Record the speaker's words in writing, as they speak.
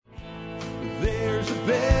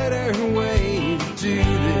better way to do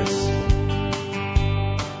this.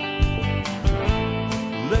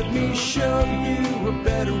 Let me show you a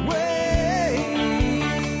better way.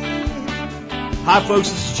 Hi, folks.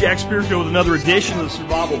 This is Jack Spirko with another edition of the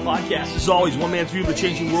Survival Podcast. As always, one man's view of the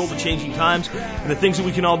changing world, the changing times, and the things that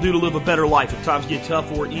we can all do to live a better life if times get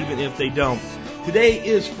tough or even if they don't. Today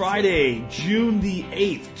is Friday, June the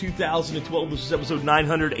 8th, 2012. This is episode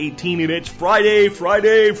 918, and it's Friday. You know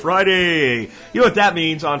what that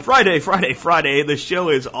means? On Friday, the show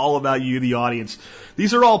is all about you, the audience.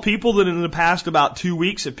 These are all people that in the past about 2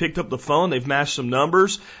 weeks have picked up the phone. They've matched some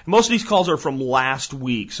numbers. Most of these calls are from last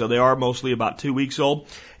week, so they are mostly about 2 weeks old.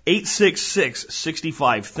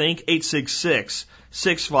 866-65-THINK,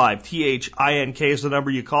 866-65-THINK is the number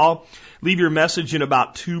you call. Leave your message in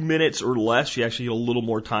about 2 minutes or less. You actually get a little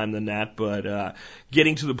more time than that, but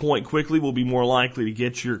getting to the point quickly will be more likely to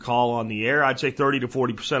get your call on the air. I'd say 30 to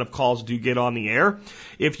 40% of calls do get on the air.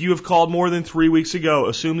 If you have called more than 3 weeks ago,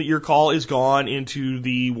 assume that your call is gone into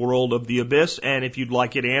the world of the abyss, and if you'd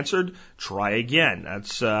like it answered, try again.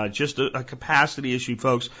 That's just a capacity issue,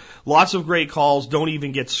 folks. Lots of great calls don't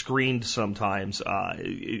even get screened sometimes.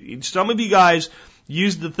 Some of you guys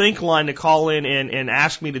use the Think line to call in and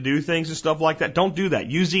ask me to do things and stuff like that. Don't do that.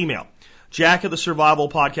 Use email.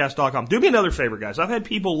 Jack@thesurvivalpodcast.com. Do me another favor, guys. I've had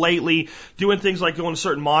people lately doing things like going to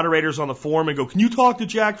certain moderators on the forum and go, can you talk to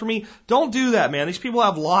Jack for me? Don't do that, man. These people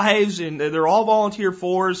have lives and they're all volunteer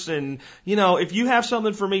force. And, you know, if you have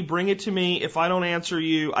something for me, bring it to me. If I don't answer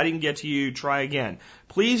you, I didn't get to you, try again.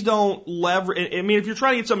 Please don't leverage. I mean, if you're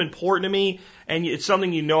trying to get something important to me and it's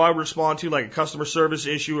something you know I respond to, like a customer service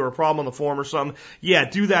issue or a problem on the forum or something, yeah,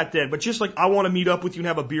 do that then. But just like I want to meet up with you and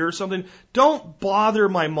have a beer or something, don't bother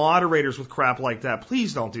my moderators with crap like that.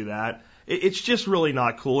 Please don't do that. It's just really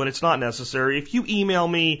not cool and it's not necessary. If you email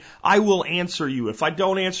me, I will answer you. If I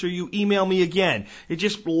don't answer you, email me again. It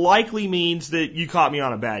just likely means that you caught me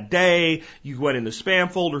on a bad day, you went in the spam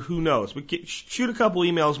folder, who knows. But shoot a couple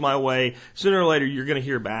emails my way. Sooner or later, you're going to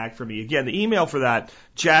hear back from me. Again, the email for that,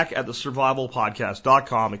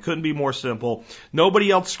 jack@thesurvivalpodcast.com. It couldn't be more simple. Nobody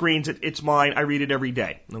else screens it. It's mine. I read it every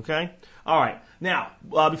day. Okay? All right. Now,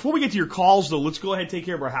 before we get to your calls, though, let's go ahead and take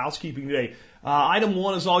care of our housekeeping today. Item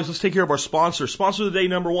one, as always, let's take care of our sponsor. Sponsor of the day,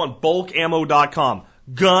 number one, bulkammo.com.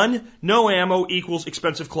 Gun, no ammo equals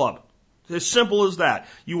expensive club. As simple as that.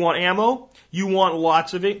 You want ammo, you want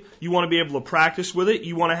lots of it, you want to be able to practice with it,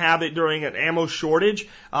 you want to have it during an ammo shortage.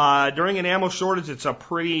 During an ammo shortage, it's a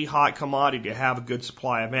pretty hot commodity to have a good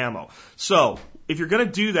supply of ammo. So, if you're going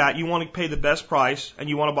to do that, you want to pay the best price and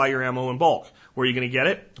you want to buy your ammo in bulk. Where are you going to get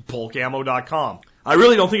it? Bulkammo.com. I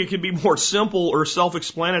really don't think it could be more simple or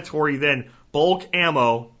self-explanatory than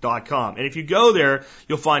bulkammo.com. And if you go there,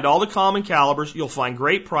 you'll find all the common calibers, you'll find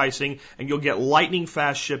great pricing, and you'll get lightning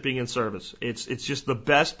fast shipping and service. It's just the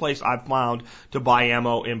best place I've found to buy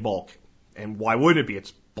ammo in bulk. And why wouldn't it be?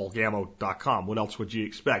 It's bulkammo.com. What else would you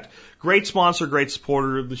expect? Great sponsor, great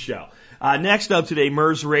supporter of the show. Next up today,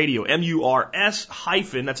 MERS Radio, M-U-R-S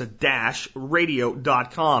hyphen, that's a dash,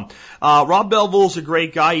 radio.com. Rob Belleville's a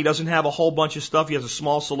great guy. He doesn't have a whole bunch of stuff. He has a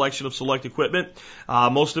small selection of select equipment.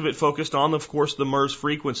 Most of it focused on, of course, the MERS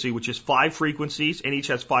frequency, which is 5 frequencies, and each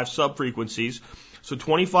has 5 sub-frequencies. So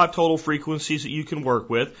 25 total frequencies that you can work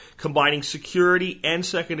with, combining security and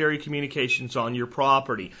secondary communications on your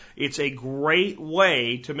property. It's a great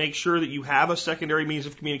way to make sure that you have a secondary means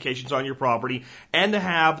of communications on your property and to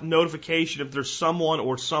have notification if there's someone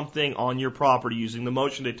or something on your property using the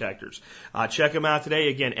motion detectors. Check them out today.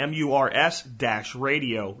 Again,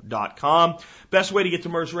 MURS-radio.com. Best way to get to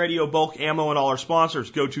MERS Radio, bulk ammo, and all our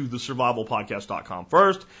sponsors, go to thesurvivalpodcast.com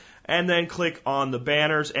first. And then click on the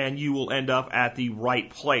banners and you will end up at the right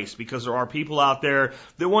place because there are people out there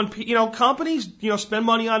that want, companies, spend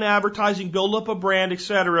money on advertising, build up a brand,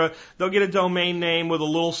 etc. They'll get a domain name with a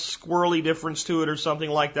little squirrely difference to it or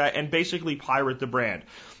something like that and basically pirate the brand.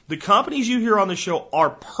 The companies you hear on the show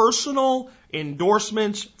are personal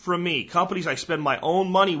endorsements from me, companies I spend my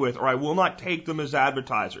own money with, or I will not take them as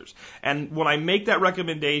advertisers. And when I make that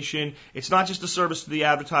recommendation, it's not just a service to the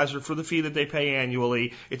advertiser for the fee that they pay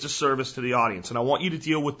annually, it's a service to the audience. And I want you to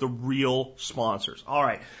deal with the real sponsors. All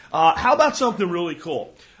right. How about something really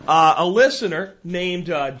cool? A listener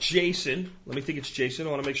named Jason, let me think it's Jason, I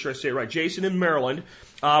want to make sure I say it right, Jason in Maryland,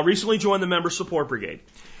 recently joined the Member Support Brigade.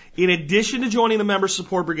 In addition to joining the Member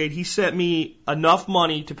Support Brigade, he sent me enough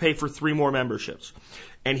money to pay for 3 more memberships.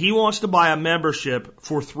 And he wants to buy a membership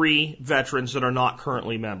for 3 veterans that are not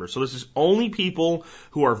currently members. So this is only people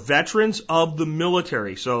who are veterans of the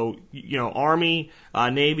military. So, Army,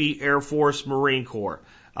 Navy, Air Force, Marine Corps.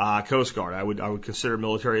 Coast Guard. I would consider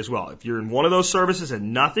military as well. If you're in one of those services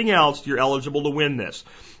and nothing else, you're eligible to win this.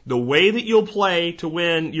 The way that you'll play to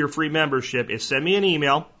win your free membership is send me an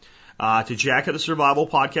email to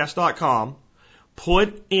jack@thesurvivalpodcast.com.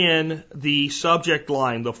 Put in the subject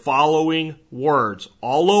line the following words,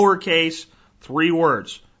 all lowercase, 3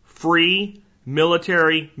 words, free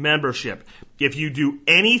military membership. If you do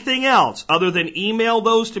anything else other than email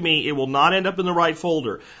those to me, it will not end up in the right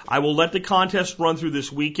folder. I will let the contest run through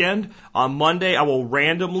this weekend. On Monday, I will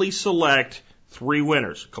randomly select 3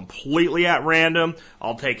 winners, completely at random.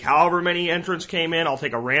 I'll take however many entrants came in. I'll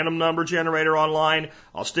take a random number generator online.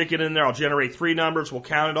 I'll stick it in there. I'll generate 3 numbers. We'll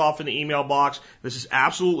count it off in the email box. This is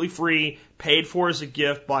absolutely free, paid for as a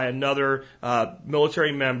gift by another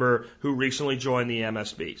military member who recently joined the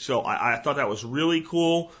MSB. So I thought that was really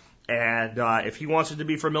cool. And if he wants it to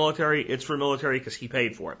be for military, it's for military because he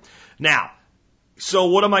paid for it. Now, so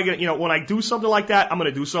what am I going to, when I do something like that, I'm going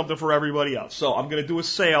to do something for everybody else. So I'm going to do a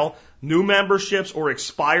sale. New memberships or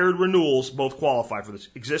expired renewals both qualify for this.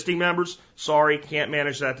 Existing members, sorry, can't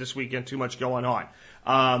manage that this weekend. Too much going on.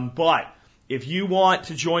 But if you want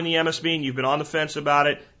to join the MSB and you've been on the fence about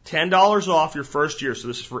it, $10 off your first year. So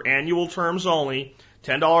this is for annual terms only.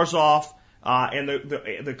 $10 off. And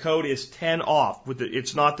the code is 10 off.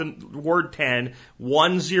 It's not the word 10, 10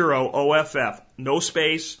 OFF, no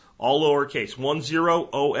space, all lowercase, 10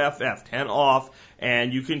 OFF, 10 off,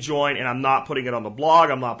 and you can join. And I'm not putting it on the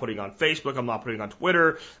blog, I'm not putting it on Facebook, I'm not putting it on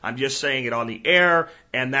Twitter. I'm just saying it on the air.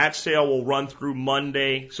 And that sale will run through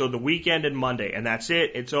Monday, so the weekend and Monday, and that's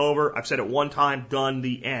it. It's over. I've said it one time, done,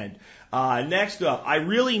 the end. Next up, I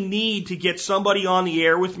really need to get somebody on the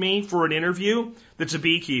air with me for an interview that's a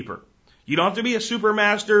beekeeper. You don't have to be a super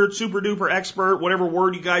master, super duper expert, whatever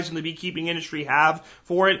word you guys in the beekeeping industry have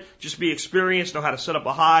for it. Just be experienced, know how to set up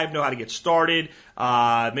a hive, know how to get started.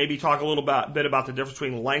 Maybe talk a little bit about the difference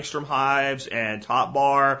between Langstrom hives and top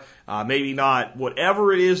bar. Maybe not.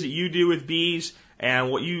 Whatever it is that you do with bees and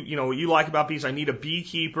what you like about bees, I need a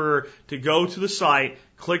beekeeper to go to the site,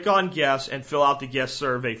 click on guests, and fill out the guest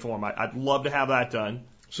survey form. I'd love to have that done.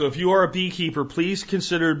 So if you are a beekeeper, please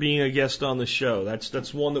consider being a guest on the show.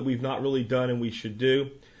 That's one that we've not really done and we should do.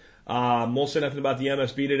 Won't say nothing about the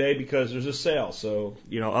MSB today because there's a sale. So,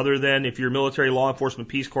 other than if you're military, law enforcement,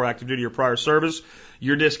 Peace Corps, active duty, or prior service,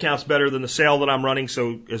 your discount's better than the sale that I'm running.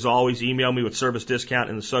 So as always, email me with service discount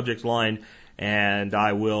in the subject line and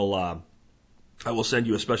I will send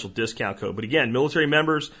you a special discount code. But again, military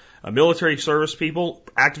members, military service people,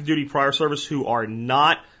 active duty, prior service who are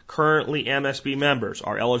not currently MSB members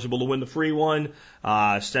are eligible to win the free one.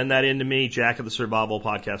 Send that in to me,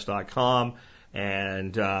 jack@thesurvivalpodcast.com,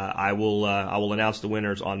 and I will announce the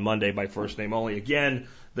winners on Monday by first name only. Again,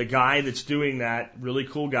 the guy that's doing that, really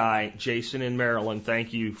cool guy, Jason in Maryland,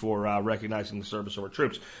 thank you for recognizing the service of our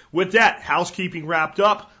troops. With that, housekeeping wrapped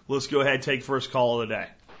up, let's go ahead and take first call of the day.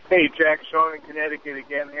 Hey, Jack, Sean in Connecticut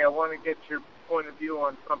again. Hey, I want to get your point of view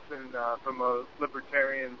on something from a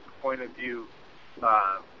libertarian's point of view.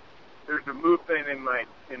 There's a movement in my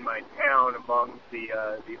town among the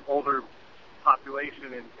older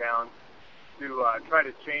population in town to try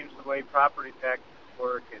to change the way property taxes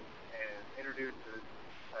work and introduce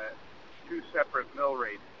 2 separate mill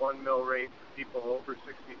rates. One mill rate for people over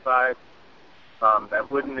 65 that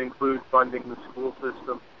wouldn't include funding the school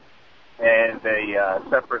system, and a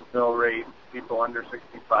separate mill rate for people under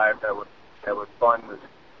 65 that would fund the school.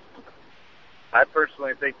 I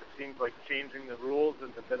personally think it seems like changing the rules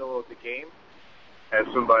in the middle of the game as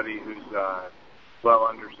somebody who's well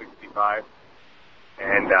under 65.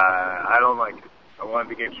 And I don't like it. I wanted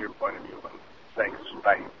to get your point of view on it. Thanks.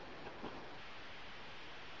 Bye.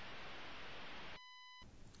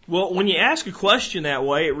 Well, when you ask a question that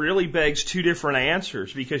way, it really begs 2 different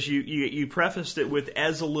answers because you prefaced it with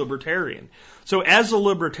as a libertarian. So as a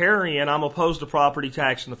libertarian, I'm opposed to property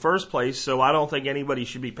tax in the first place, so I don't think anybody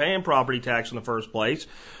should be paying property tax in the first place.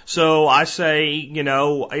 So I say,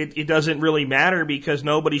 it doesn't really matter because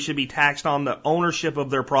nobody should be taxed on the ownership of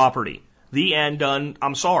their property. The end, done.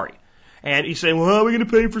 I'm sorry. And you say, well, how are we going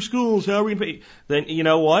to pay for schools? How are we going to pay? Then you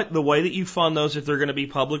know what? The way that you fund those, if they're going to be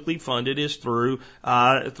publicly funded, is through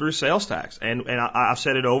sales tax. And I've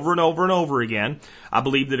said it over and over and over again. I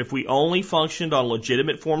believe that if we only functioned on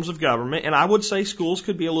legitimate forms of government, and I would say schools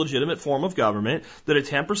could be a legitimate form of government, that a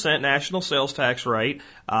 10% national sales tax rate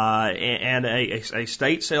and a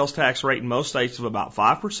state sales tax rate in most states of about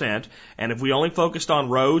 5%, and if we only focused on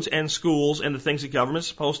roads and schools and the things that government's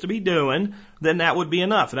supposed to be doing, then that would be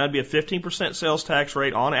enough. And that'd be a 15% sales tax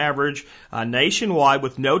rate on average nationwide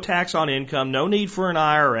with no tax on income, no need for an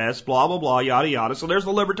IRS, blah, blah, blah, yada, yada. So there's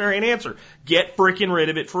the libertarian answer. Get frickin' rid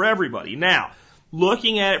of it for everybody. Now,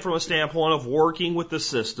 looking at it from a standpoint of working with the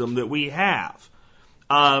system that we have.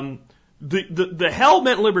 The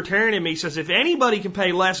hell-bent libertarian in me says if anybody can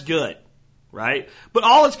pay less, good, right? But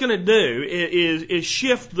all it's going to do is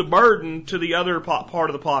shift the burden to the other part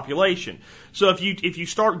of the population. So if you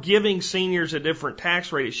start giving seniors a different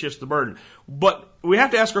tax rate, it shifts the burden. But we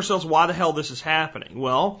have to ask ourselves why the hell this is happening.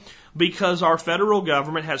 Well, because our federal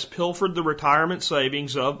government has pilfered the retirement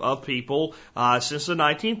savings of people since the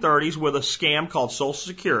 1930s with a scam called Social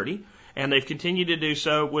Security, and they've continued to do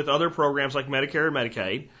so with other programs like Medicare and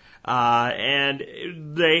Medicaid.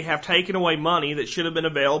 And they have taken away money that should have been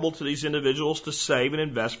available to these individuals to save and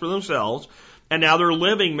invest for themselves. And now they're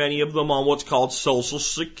living, many of them, on what's called Social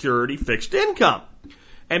Security fixed income.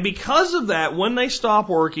 And because of that, when they stop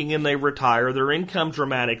working and they retire, their income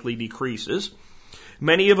dramatically decreases.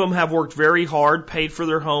 Many of them have worked very hard, paid for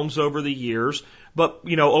their homes over the years. But,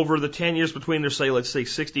 over the 10 years between their, let's say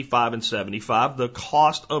 65 and 75, the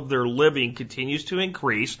cost of their living continues to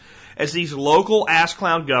increase as these local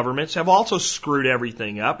ass-clown governments have also screwed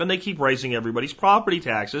everything up, and they keep raising everybody's property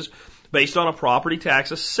taxes based on a property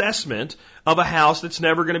tax assessment of a house that's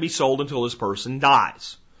never going to be sold until this person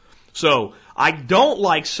dies. So I don't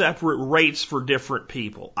like separate rates for different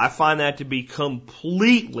people. I find that to be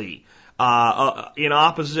completely in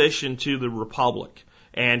opposition to the republic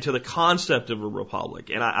and to the concept of a republic.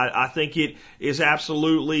 And I think it is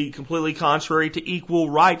absolutely, completely contrary to equal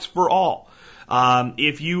rights for all.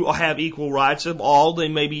 If you have equal rights of all,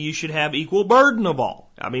 then maybe you should have equal burden of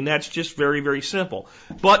all. I mean, that's just very, very simple.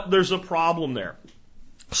 But there's a problem there.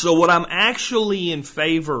 So what I'm actually in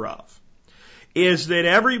favor of is that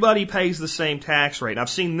everybody pays the same tax rate. I've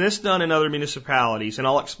seen this done in other municipalities, and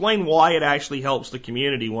I'll explain why it actually helps the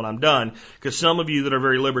community when I'm done, because some of you that are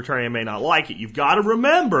very libertarian may not like it. You've got to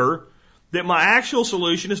remember that my actual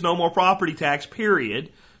solution is no more property tax,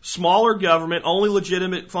 period. Smaller government, only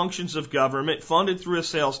legitimate functions of government, funded through a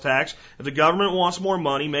sales tax. If the government wants more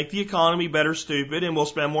money, make the economy better, stupid, and we'll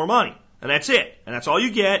spend more money. And that's it. And that's all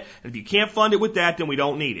you get. And if you can't fund it with that, then we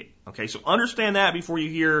don't need it. Okay, so understand that before you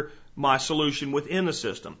hear my solution within the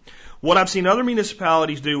system. What I've seen other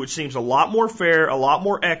municipalities do, which seems a lot more fair, a lot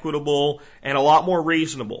more equitable, and a lot more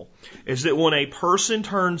reasonable, is that when a person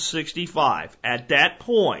turns 65, at that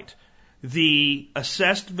point, the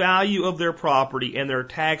assessed value of their property and their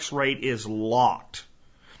tax rate is locked.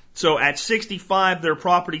 So at 65, their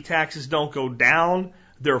property taxes don't go down,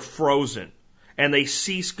 they're frozen. And they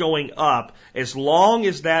cease going up as long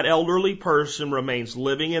as that elderly person remains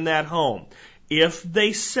living in that home. If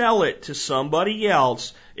they sell it to somebody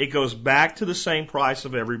else, it goes back to the same price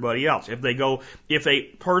of everybody else. If a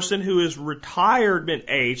person who is retirement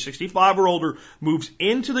age, 65 or older, moves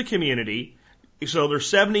into the community, so they're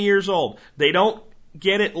 70 years old, they don't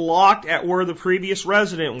get it locked at where the previous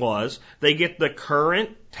resident was. They get the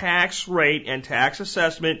current tax rate and tax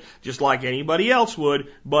assessment just like anybody else would,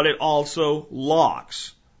 but it also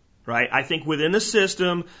locks. Right? I think within the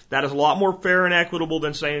system, that is a lot more fair and equitable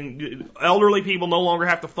than saying elderly people no longer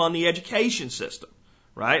have to fund the education system.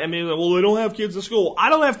 Right? I mean, well, they don't have kids in school. I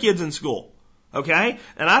don't have kids in school. Okay?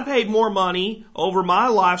 And I paid more money over my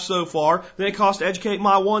life so far than it cost to educate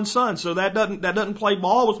my one son. So that doesn't play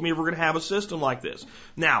ball with me if we're going to have a system like this.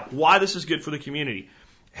 Now, why this is good for the community.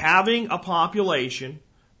 Having a population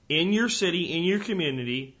in your city, in your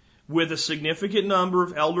community, with a significant number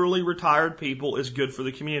of elderly retired people is good for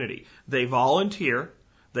the community. They volunteer,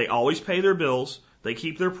 they always pay their bills, they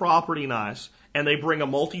keep their property nice, and they bring a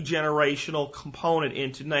multi-generational component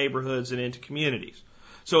into neighborhoods and into communities.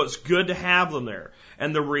 So it's good to have them there.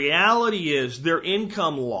 And the reality is their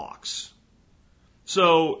income locks.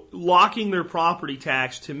 So locking their property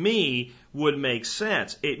tax to me would make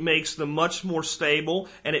sense. It makes them much more stable,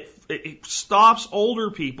 and it stops older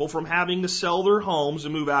people from having to sell their homes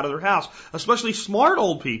and move out of their house, especially smart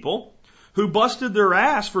old people who busted their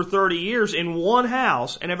ass for 30 years in one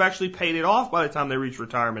house and have actually paid it off by the time they reach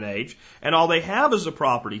retirement age, and all they have is a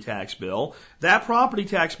property tax bill. That property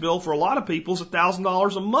tax bill for a lot of people is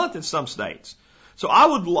 $1,000 a month in some states. So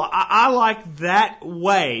I like that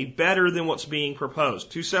way better than what's being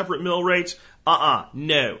proposed. 2 separate mill rates?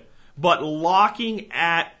 No. But locking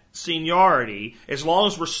at seniority, as long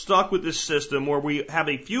as we're stuck with this system where we have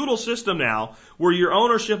a feudal system now, where your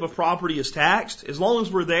ownership of property is taxed, as long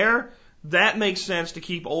as we're there, that makes sense to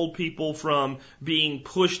keep old people from being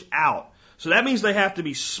pushed out. So that means they have to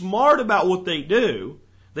be smart about what they do,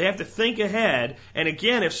 They have to think ahead. And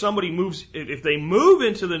again, if they move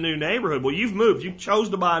into the new neighborhood, well, you've moved. You chose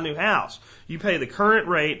to buy a new house. You pay the current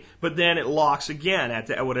rate, but then it locks again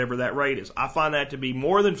at whatever that rate is. I find that to be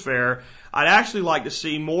more than fair. I'd actually like to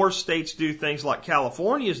see more states do things like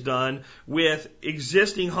California's done with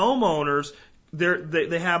existing homeowners. Their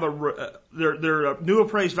new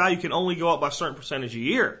appraised value can only go up by a certain percentage a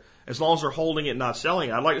year, as long as they're holding it and not selling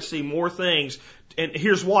it. I'd like to see more things. And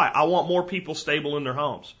here's why. I want more people stable in their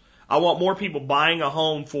homes. I want more people buying a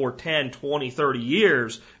home for 10, 20, 30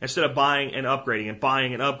 years instead of buying and upgrading and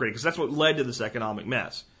buying and upgrading, because that's what led to this economic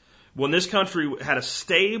mess. When this country had a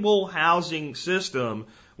stable housing system,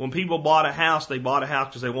 when people bought a house, they bought a house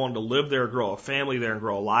because they wanted to live there, grow a family there, and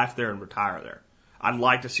grow a life there and retire there. I'd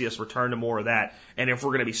like to see us return to more of that. And if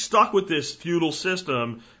we're going to be stuck with this feudal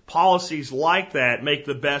system, policies like that make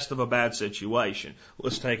the best of a bad situation.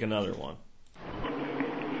 Let's take another one.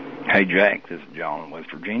 Hey, Jack, this is John in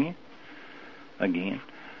West Virginia. Again,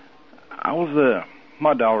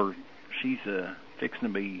 my daughter, she's fixing to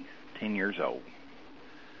be 10 years old.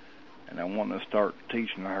 And I want to start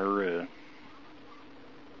teaching her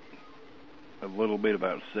a little bit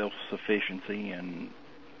about self-sufficiency and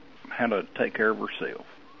how to take care of herself.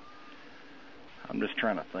 I'm just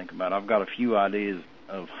trying to think about it. I've got a few ideas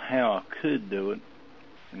of how I could do it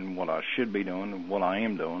and what I should be doing and what I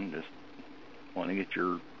am doing. Just want to get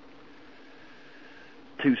your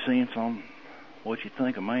 2 cents on what you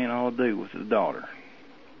think a man ought to do with his daughter.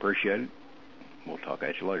 Appreciate it. We'll talk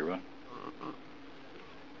at you later, bud.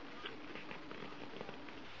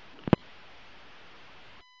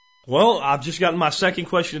 Well, I've just gotten my second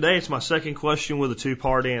question today. It's my second question with a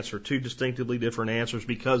 2-part answer, 2 distinctively different answers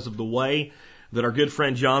because of the way that our good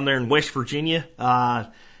friend John there in West Virginia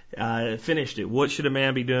finished it. What should a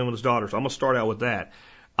man be doing with his daughters? I'm going to start out with that.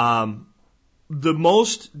 The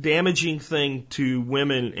most damaging thing to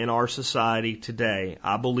women in our society today,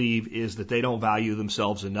 I believe, is that they don't value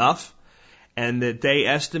themselves enough, and that they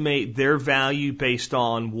estimate their value based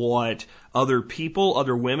on what other people,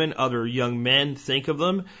 other women, other young men think of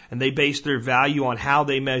them, and they base their value on how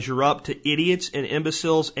they measure up to idiots and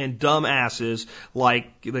imbeciles and dumbasses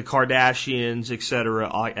like the Kardashians, etc.,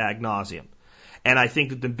 ad nauseum. And I think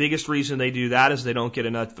that the biggest reason they do that is they don't get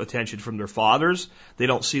enough attention from their fathers. They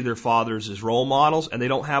don't see their fathers as role models, and they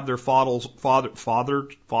don't have their fathers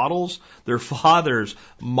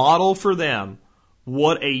model for them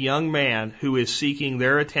what a young man who is seeking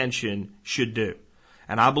their attention should do.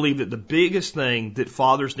 And I believe that the biggest thing that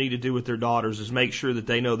fathers need to do with their daughters is make sure that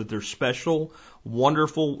they know that they're special,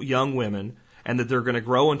 wonderful young women, and that they're going to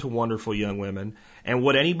grow into wonderful young women. And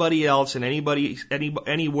what anybody else and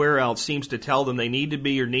anywhere else seems to tell them they need to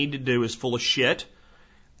be or need to do is full of shit.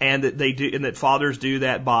 And that fathers do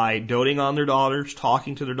that by doting on their daughters,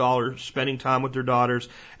 talking to their daughters, spending time with their daughters,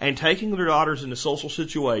 and taking their daughters into social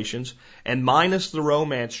situations, and minus the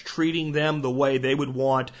romance, treating them the way they would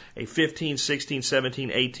want a 15, 16,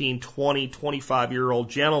 17, 18, 20, 25-year-old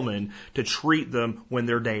gentleman to treat them when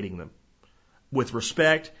they're dating them. With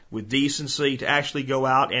respect, with decency, to actually go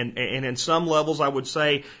out and in some levels I would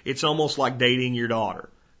say it's almost like dating your daughter.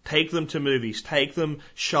 Take them to movies, take them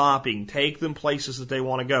shopping, take them places that they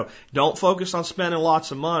want to go. Don't focus on spending lots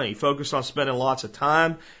of money. Focus on spending lots of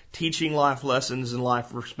time teaching life lessons and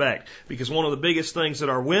life respect. Because one of the biggest things that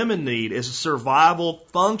our women need is a survival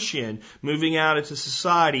function moving out into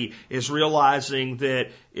society, is realizing that,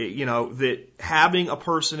 that having a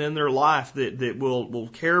person in their life that will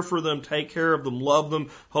care for them, take care of them, love them,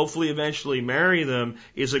 hopefully eventually marry them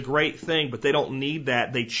is a great thing, but they don't need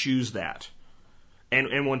that. They choose that.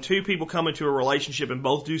 And when 2 people come into a relationship and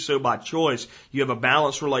both do so by choice, you have a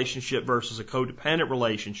balanced relationship versus a codependent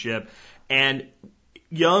relationship. And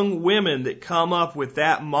young women that come up with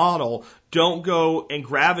that model don't go and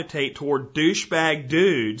gravitate toward douchebag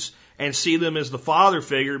dudes and see them as the father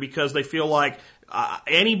figure because they feel like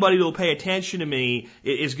anybody who will pay attention to me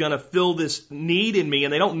is going to fill this need in me,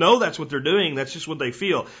 and they don't know that's what they're doing. That's just what they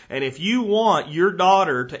feel. And if you want your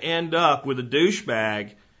daughter to end up with a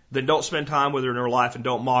douchebag, then don't spend time with her in her life and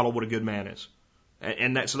don't model what a good man is.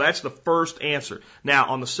 So that's the first answer. Now,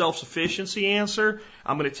 on the self-sufficiency answer,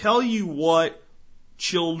 I'm going to tell you what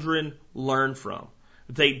children learn from.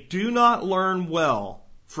 They do not learn well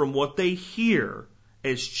from what they hear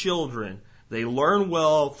as children. They learn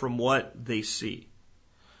well from what they see.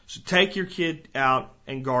 So take your kid out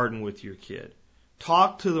and garden with your kid.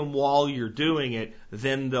 Talk to them while you're doing it,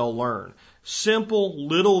 then they'll learn. Simple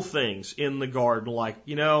little things in the garden like,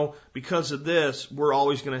 because of this, we're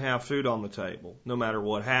always going to have food on the table, no matter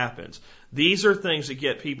what happens. These are things that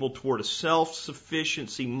get people toward a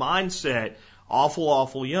self-sufficiency mindset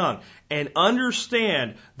awful young. And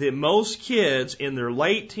understand that most kids in their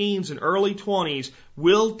late teens and early 20s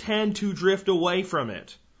will tend to drift away from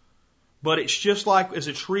it. But it's just like as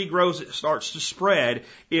a tree grows, it starts to spread.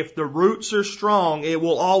 If the roots are strong, it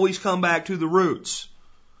will always come back to the roots.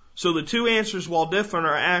 So the two answers, while different,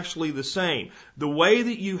 are actually the same. The way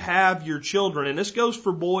that you have your children, and this goes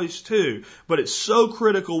for boys too, but it's so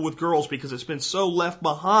critical with girls because it's been so left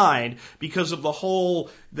behind because of the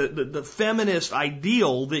whole, the feminist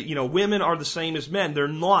ideal that, women are the same as men. They're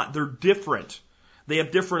not. They're different. They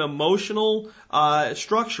have different emotional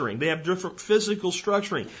structuring. They have different physical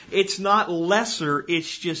structuring. It's not lesser,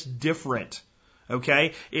 it's just different.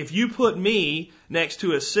 Okay? If you put me next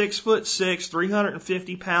to a 6'6",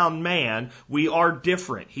 350-pound man, we are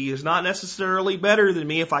different. He is not necessarily better than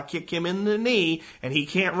me if I kick him in the knee and he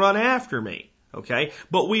can't run after me. Okay?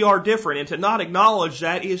 But we are different, and to not acknowledge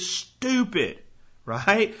that is stupid.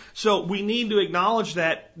 Right? So we need to acknowledge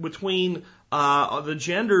that between the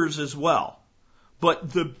genders as well.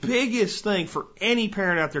 But the biggest thing for any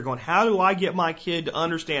parent out there going, how do I get my kid to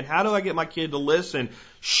understand? How do I get my kid to listen?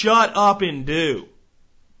 Shut up and do.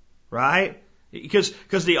 Right? Because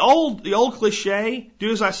the old cliche,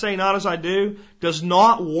 do as I say, not as I do, does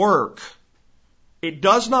not work. It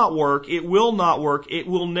does not work. It will not work. It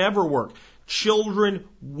will never work. Children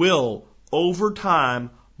will, over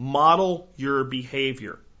time, model your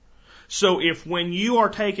behavior. So if when you are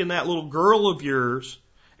taking that little girl of yours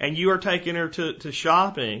and you are taking her to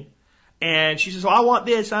shopping, and she says, "Oh, I want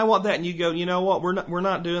this, I want that," and you go, "You know what? We're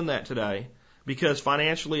not doing that today because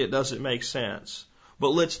financially it doesn't make sense. But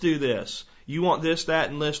let's do this. You want this, that,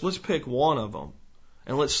 and this. Let's pick one of them,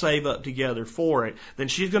 and let's save up together for it." Then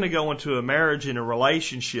she's going to go into a marriage and a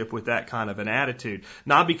relationship with that kind of an attitude,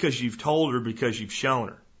 not because you've told her, because you've shown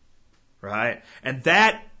her, right? And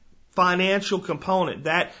that financial component,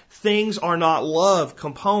 that things are not love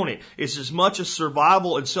component, is as much a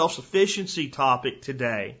survival and self-sufficiency topic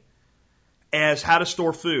today as how to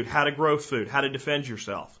store food, how to grow food, how to defend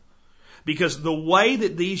yourself. Because the way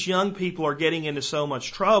that these young people are getting into so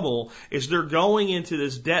much trouble is they're going into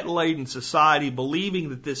this debt-laden society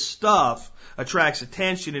believing that this stuff attracts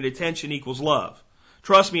attention and attention equals love.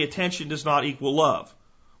 Trust me, attention does not equal love.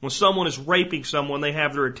 When someone is raping someone, they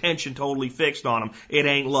have their attention totally fixed on them. It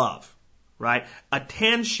ain't love, right?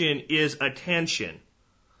 Attention is attention.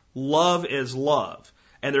 Love is love.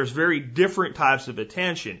 And there's very different types of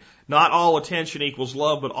attention. Not all attention equals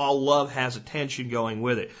love, but all love has attention going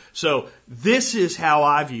with it. So this is how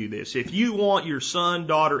I view this. If you want your son,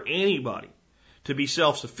 daughter, anybody to be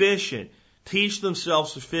self-sufficient, teach them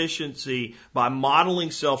self-sufficiency by modeling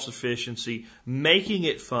self-sufficiency, making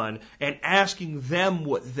it fun, and asking them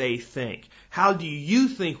what they think. How do you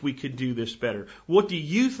think we could do this better? What do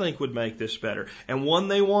you think would make this better? And when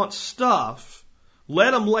they want stuff, let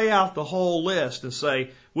them lay out the whole list and say,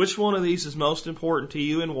 which one of these is most important to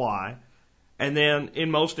you and why? And then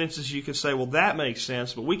in most instances you can say, well, that makes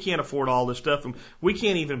sense, but we can't afford all this stuff, and we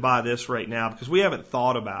can't even buy this right now because we haven't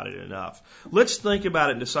thought about it enough. Let's think about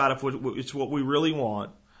it and decide if it's what we really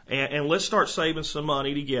want, and let's start saving some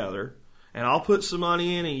money together. And I'll put some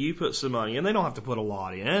money in and you put some money in. They don't have to put a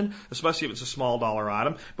lot in, especially if it's a small dollar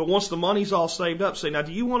item. But once the money's all saved up, say, now,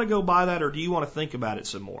 do you want to go buy that or do you want to think about it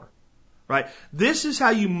some more? Right? This is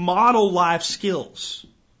how you model life skills.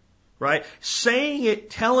 Right? Saying it,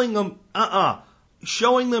 telling them,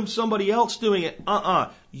 showing them somebody else doing it,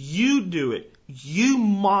 you do it. You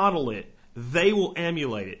model it. They will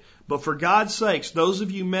emulate it. But for God's sakes, those of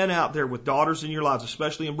you men out there with daughters in your lives,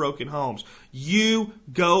 especially in broken homes, you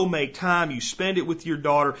go make time, you spend it with your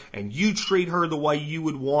daughter, and you treat her the way you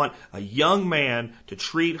would want a young man to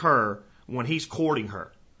treat her when he's courting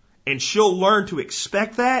her. And she'll learn to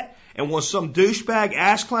expect that. And when some douchebag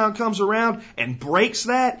ass clown comes around and breaks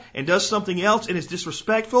that and does something else and is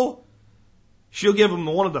disrespectful, she'll give him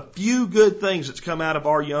one of the few good things that's come out of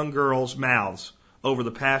our young girls' mouths over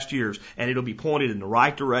the past years, and it'll be pointed in the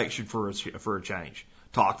right direction for a change.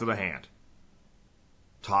 Talk to the hand.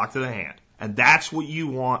 Talk to the hand. And that's what you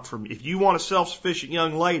want from, if you want a self-sufficient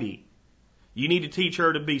young lady, you need to teach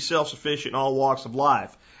her to be self-sufficient in all walks of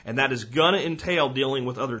life. And that is going to entail dealing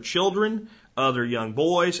with other children, other young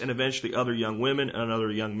boys, and eventually other young women and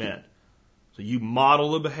other young men. So you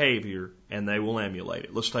model the behavior, and they will emulate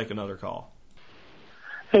it. Let's take another call.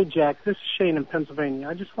 Hey, Jack. This is Shane in Pennsylvania.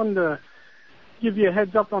 I just wanted to give you a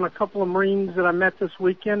heads up on a couple of Marines that I met this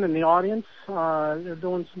weekend in the audience. They're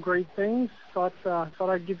doing some great things. Thought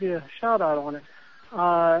I'd give you a shout-out on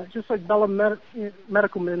it. Just like Bella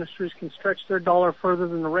Medical Ministries can stretch their dollar further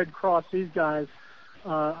than the Red Cross, these guys,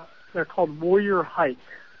 they're called Warrior Hike.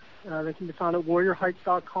 They can be found at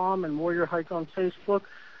warriorhike.com and Warrior Hike on Facebook.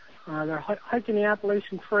 They're hiking the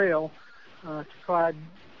Appalachian Trail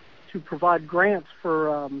to provide grants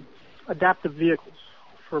for adaptive vehicles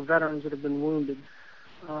for veterans that have been wounded.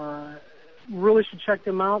 Really should check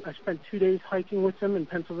them out. I spent 2 days hiking with them in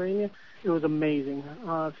Pennsylvania. It was amazing.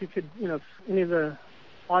 If you could, if any of the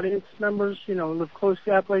audience members, live close to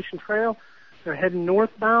the Appalachian Trail, they're heading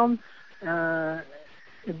northbound.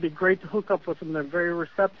 It'd be great to hook up with them. They're very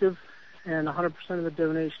receptive, and 100% of the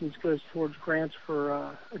donations goes towards grants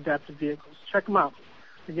for adaptive vehicles. Check them out.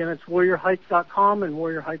 Again, it's warriorhike.com and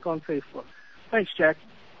Warrior Hike on Facebook. Thanks, Jack.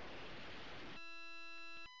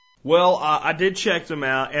 Well, I did check them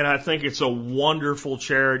out, and I think it's a wonderful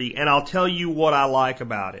charity, and I'll tell you what I like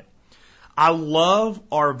about it. I love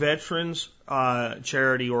our veterans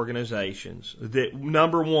charity organizations that,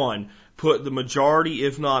 number one, put the majority,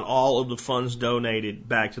 if not all, of the funds donated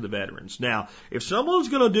back to the veterans. Now, if someone's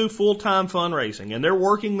going to do full-time fundraising and they're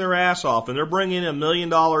working their ass off and they're bringing in $1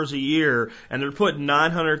 million a year and they're putting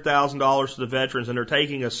 $900,000 to the veterans and they're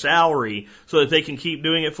taking a salary so that they can keep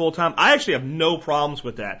doing it full-time, I actually have no problems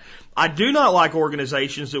with that. I do not like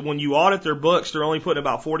organizations that when you audit their books, they're only putting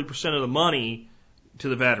about 40% of the money to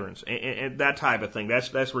the veterans and that type of thing.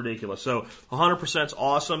 That's ridiculous. So 100% is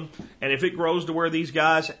awesome. And if it grows to where these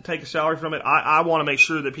guys take a salary from it, I want to make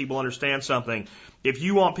sure that people understand something. If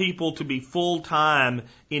you want people to be full time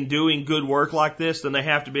in doing good work like this, then they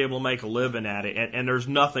have to be able to make a living at it. And there's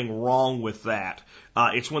nothing wrong with that.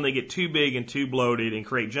 It's when they get too big and too bloated and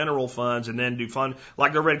create general funds and then do fun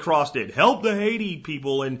like the Red Cross did. Help the Haiti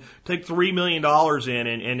people and take $3 million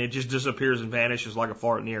in and it just disappears and vanishes like a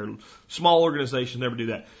fart in the air. Small organizations never do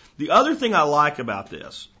that. The other thing I like about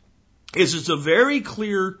this is it's a very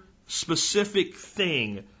clear, specific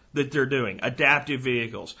thing that they're doing. Adaptive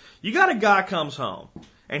vehicles. You got a guy comes home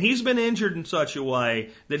and he's been injured in such a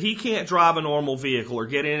way that he can't drive a normal vehicle or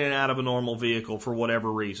get in and out of a normal vehicle for whatever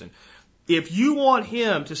reason. If you want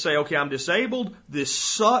him to say, okay, I'm disabled, this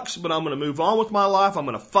sucks, but I'm going to move on with my life, I'm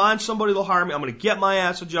going to find somebody that'll hire me, I'm going to get my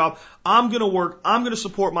ass a job, I'm going to work, I'm going to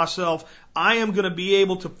support myself, I am going to be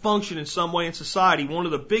able to function in some way in society. One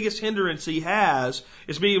of the biggest hindrances he has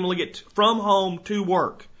is being able to get from home to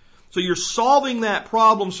work. So you're solving that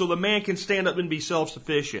problem so the man can stand up and be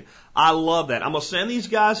self-sufficient. I love that. I'm going to send these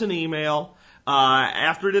guys an email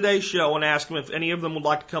after today's show and ask them if any of them would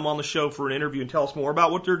like to come on the show for an interview and tell us more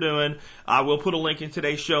about what they're doing. I will put a link in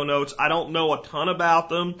today's show notes. I don't know a ton about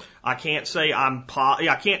them. I can't say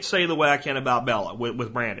I can't say the way I can about Bella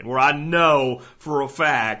with Brandon, where I know for a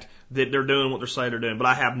fact that they're doing what they're saying they're doing. But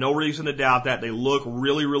I have no reason to doubt that. They look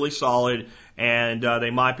really, really solid, and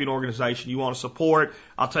they might be an organization you want to support.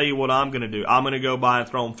 I'll tell you what I'm going to do. I'm going to go by and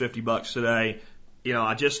throw them $50 today.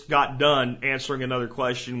 I just got done answering another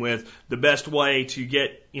question with the best way to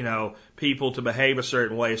get, people to behave a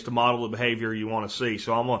certain way is to model the behavior you want to see.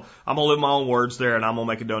 So I'm gonna live my own words there, and I'm gonna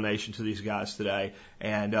make a donation to these guys today,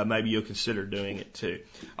 and maybe you'll consider doing it too.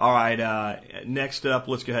 All right, next up,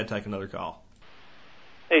 let's go ahead and take another call.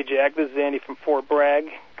 Hey, Jack, this is Andy from Fort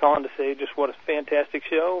Bragg, calling to say just what a fantastic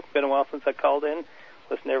show. Been a while since I called in,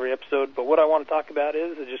 listened to every episode, but what I want to talk about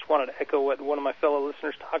is I just wanted to echo what one of my fellow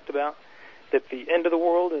listeners talked about, that the end of the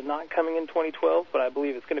world is not coming in 2012, but I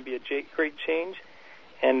believe it's going to be a great change,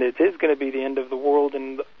 and it is going to be the end of the world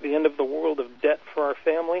and the end of the world of debt for our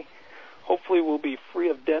family. Hopefully we'll be free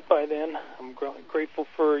of debt by then. I'm grateful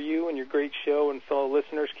for you and your great show and fellow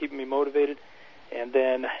listeners keeping me motivated. And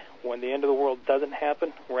then when the end of the world doesn't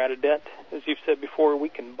happen, we're out of debt. As you've said before, we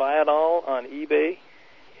can buy it all on eBay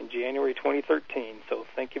in January 2013. So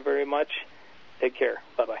thank you very much. Take care.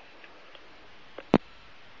 Bye-bye.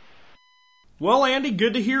 Well, Andy,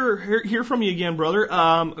 good to hear from you again, brother.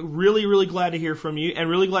 Really, really glad to hear from you, and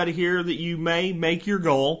really glad to hear that you may make your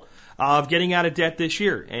goal of getting out of debt this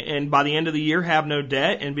year, and by the end of the year have no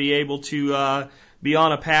debt and be able to be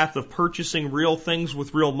on a path of purchasing real things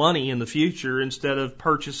with real money in the future instead of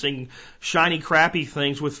purchasing shiny, crappy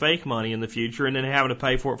things with fake money in the future and then having to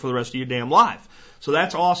pay for it for the rest of your damn life. So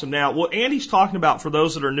that's awesome. Now, what Andy's talking about for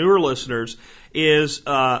those that are newer listeners is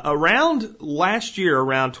around last year,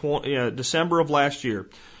 around December of last year,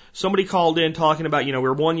 somebody called in talking about,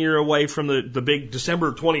 we're 1 year away from the big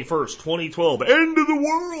December 21st, 2012, end of the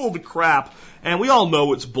world crap. And we all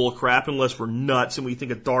know it's bull crap unless we're nuts and we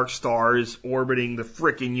think a dark star is orbiting the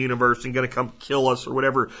frickin' universe and going to come kill us or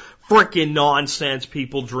whatever frickin' nonsense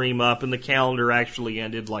people dream up. And the calendar actually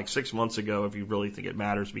ended like 6 months ago, if you really think it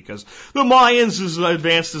matters, because the Mayans, as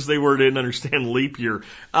advanced as they were, didn't understand leap year.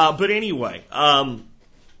 But anyway,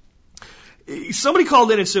 somebody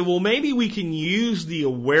called in and said, well, maybe we can use the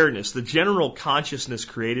awareness, the general consciousness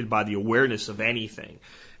created by the awareness of anything,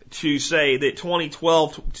 to say that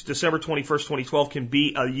 2012, December 21st, 2012 can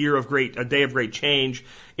be a day of great change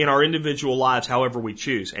in our individual lives, however we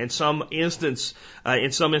choose. And in some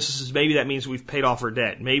instances, maybe that means we've paid off our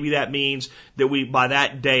debt. Maybe that means that by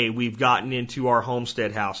that day, we've gotten into our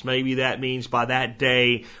homestead house. Maybe that means by that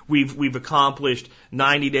day, we've accomplished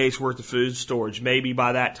 90 days worth of food storage. Maybe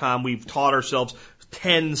by that time, we've taught ourselves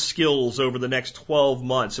 10 skills over the next 12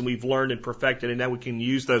 months and we've learned and perfected and now we can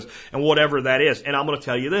use those and whatever that is. And I'm going to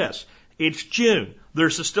tell you this. It's June.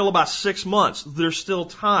 There's still about 6 months. There's still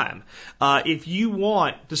time. If you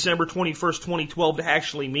want December 21st, 2012 to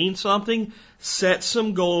actually mean something, set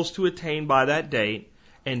some goals to attain by that date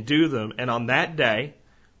and do them. And on that day,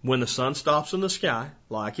 when the sun stops in the sky,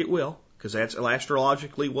 like it will, because that's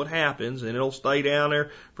astrologically what happens, and it'll stay down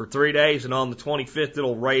there for 3 days, and on the 25th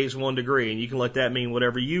it'll raise 1 degree, and you can let that mean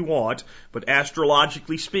whatever you want, but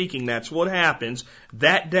astrologically speaking, that's what happens.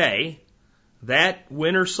 That day, that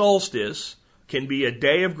winter solstice, can be a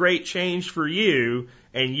day of great change for you,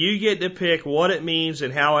 and you get to pick what it means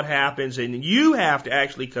and how it happens, and you have to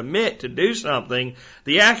actually commit to do something.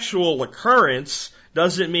 The actual occurrence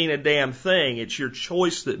doesn't mean a damn thing. It's your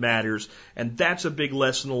choice that matters, and that's a big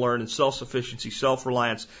lesson to learn in self-sufficiency,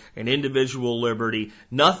 self-reliance, and individual liberty.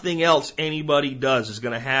 Nothing else anybody does is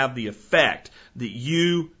going to have the effect that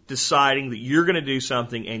you deciding that you're going to do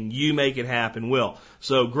something and you make it happen will.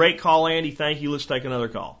 So great call, Andy. Thank you. Let's take another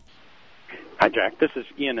call. Hi, Jack. This is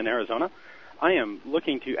Ian in Arizona. I am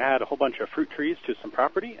looking to add a whole bunch of fruit trees to some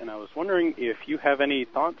property, and I was wondering if you have any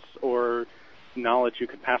thoughts or knowledge you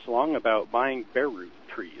could pass along about buying bare root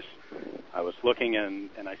trees. I was looking, and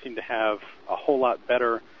I seem to have a whole lot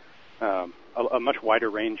better, a much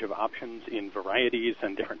wider range of options in varieties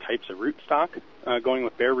and different types of rootstock going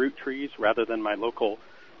with bare root trees rather than my local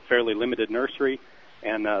fairly limited nursery.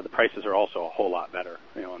 And the prices are also a whole lot better,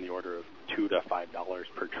 on the order of $2 to $5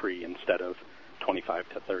 per tree instead of $25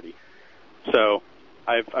 to $30. So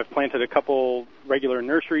I've planted a couple regular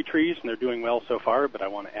nursery trees, and they're doing well so far, but I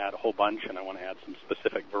want to add a whole bunch, and I want to add some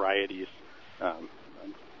specific varieties,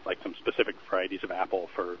 like some specific varieties of apple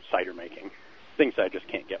for cider making, things that I just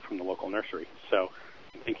can't get from the local nursery. So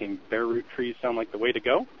I'm thinking bare root trees sound like the way to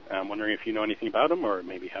go. I'm wondering if you know anything about them or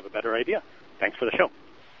maybe have a better idea. Thanks for the show.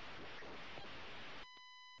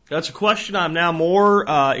 That's a question I'm now more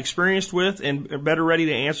experienced with and better ready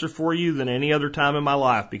to answer for you than any other time in my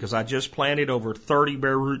life, because I just planted over 30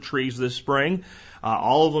 bare root trees this spring.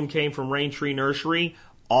 All of them came from Rain Tree Nursery.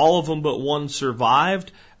 All of them but one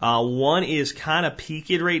survived. One is kind of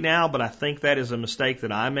peaked right now, but I think that is a mistake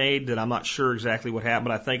that I made, that I'm not sure exactly what happened.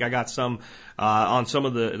 But I think I got some on some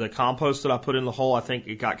of the compost that I put in the hole. I think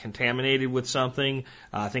it got contaminated with something.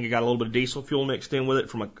 I think it got a little bit of diesel fuel mixed in with it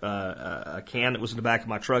from a can that was in the back of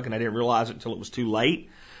my truck, and I didn't realize it until it was too late.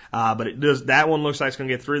 But it does. That one looks like it's going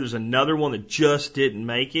to get through. There's another one that just didn't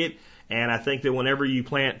make it. And I think that whenever you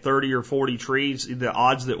plant 30 or 40 trees, the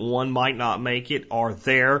odds that one might not make it are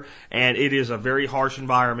there. And it is a very harsh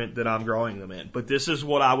environment that I'm growing them in. But this is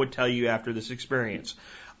what I would tell you after this experience.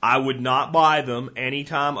 I would not buy them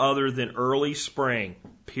anytime other than early spring,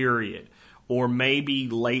 period. Or maybe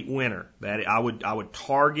late winter. That I would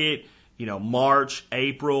target, March,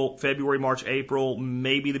 April, February, March, April,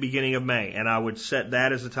 maybe the beginning of May. And I would set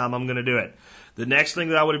that as the time I'm going to do it. The next thing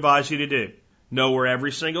that I would advise you to do, know where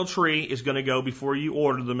every single tree is going to go before you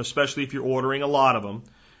order them, especially if you're ordering a lot of them,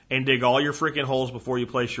 and dig all your freaking holes before you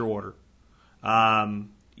place your order.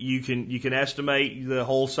 You can estimate the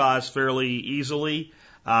hole size fairly easily,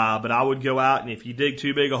 but I would go out, and if you dig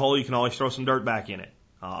too big a hole, you can always throw some dirt back in it.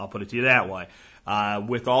 I'll put it to you that way.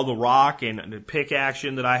 With all the rock and the pick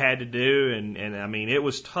action that I had to do, and I mean, it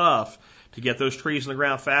was tough to get those trees in the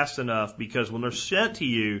ground fast enough, because when they're sent to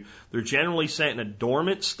you, they're generally sent in a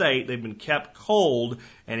dormant state. They've been kept cold,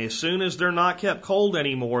 and as soon as they're not kept cold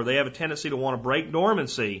anymore, they have a tendency to want to break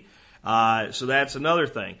dormancy. So that's another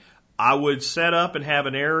thing. I would set up and have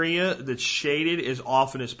an area that's shaded as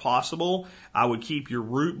often as possible. I would keep your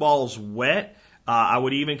root balls wet. I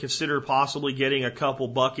would even consider possibly getting a couple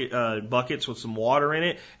buckets with some water in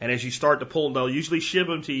it. And as you start to pull them, they'll usually ship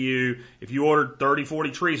them to you if you ordered 30,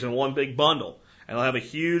 40 trees in one big bundle. And they'll have a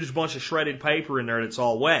huge bunch of shredded paper in there that's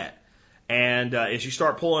all wet. And as you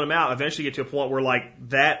start pulling them out, eventually you get to a point where like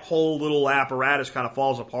that whole little apparatus kind of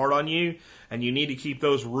falls apart on you, and you need to keep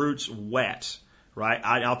those roots wet. Right?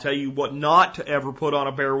 I'll tell you what not to ever put on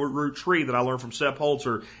a bare root tree that I learned from Sepp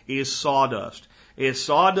Holzer is sawdust. As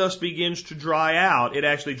sawdust begins to dry out, it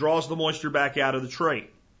actually draws the moisture back out of the tree.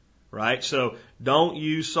 Right? So don't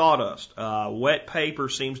use sawdust. Wet paper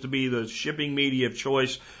seems to be the shipping media of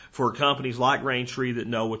choice for companies like Rain Tree that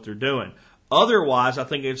know what they're doing. Otherwise, I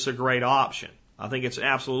think it's a great option. I think it's an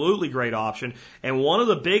absolutely great option. And one of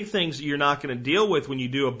the big things that you're not going to deal with when you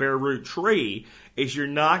do a bare root tree is you're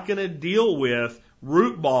not going to deal with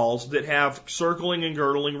root balls that have circling and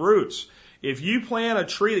girdling roots. If you plant a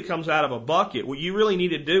tree that comes out of a bucket, what you really need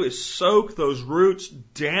to do is soak those roots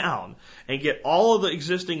down and get all of the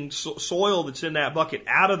existing soil that's in that bucket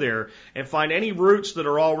out of there and find any roots that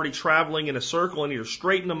are already traveling in a circle and either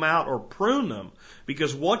straighten them out or prune them.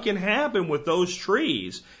 Because what can happen with those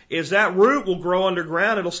trees is that root will grow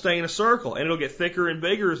underground, it'll stay in a circle, and it'll get thicker and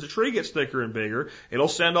bigger as the tree gets thicker and bigger. It'll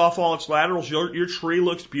send off all its laterals. Your tree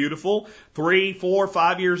looks beautiful. 3, 4,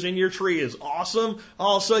 5 years in, your tree is awesome.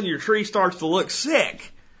 All of a sudden, your tree starts to look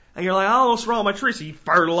sick. And you're like, oh, what's wrong with my tree? So you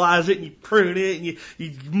fertilize it, and you prune it, and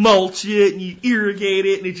you mulch it, and you irrigate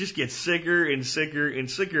it, and it just gets sicker and sicker and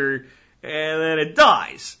sicker, and then it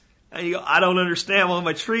dies. And you go, I don't understand why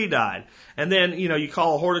my tree died. And then, you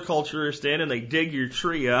call a horticulturist in and they dig your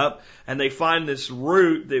tree up and they find this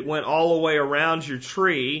root that went all the way around your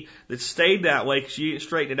tree that stayed that way because you didn't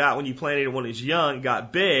straighten it out when you planted it when it was young,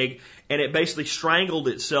 got big, and it basically strangled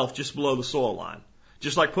itself just below the soil line.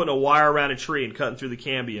 Just like putting a wire around a tree and cutting through the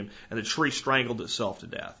cambium, and the tree strangled itself to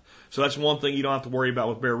death. So that's one thing you don't have to worry about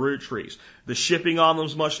with bare root trees. The shipping on them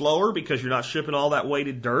is much lower because you're not shipping all that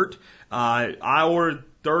weighted dirt. I ordered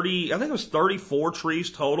 30, I think it was 34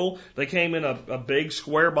 trees total. They came in a big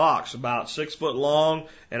square box, about 6 foot long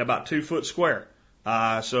and about 2 foot square.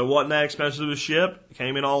 So it wasn't that expensive to ship. It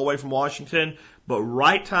came in all the way from Washington. But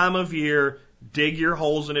right time of year, dig your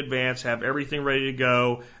holes in advance, have everything ready to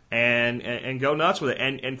go, and go nuts with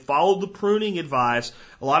it. And follow the pruning advice.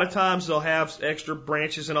 A lot of times they'll have extra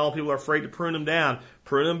branches and all. People are afraid to prune them down.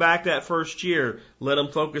 Prune them back that first year. Let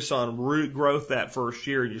them focus on root growth that first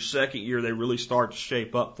year. Your second year, they really start to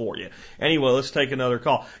shape up for you. Anyway, let's take another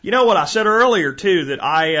call. You know what? I said earlier, too, that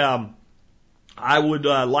I would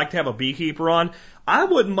like to have a beekeeper on. I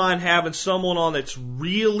wouldn't mind having someone on that's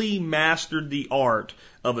really mastered the art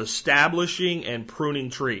of establishing and pruning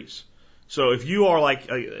trees. So if you are like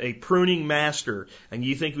a pruning master and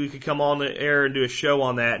you think we could come on the air and do a show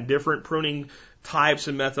on that, different pruning types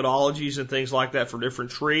and methodologies and things like that for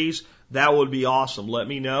different trees, that would be awesome. Let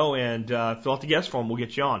me know and fill out the guest form. We'll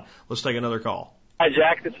get you on. Let's take another call. Hi,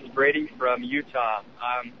 Jack. This is Brady from Utah.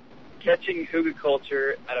 Catching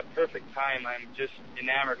hugelkultur at a perfect time. I'm just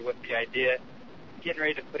enamored with the idea. Getting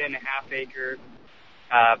ready to put in a half-acre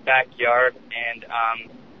backyard. And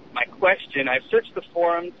my question, I've searched the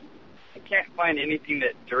forums. I can't find anything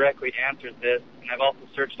that directly answers this, and I've also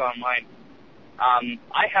searched online.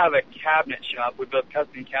 I have a cabinet shop. We build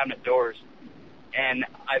custom cabinet doors, and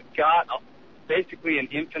I've got basically an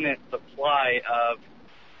infinite supply of,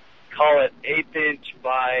 call it 1/8"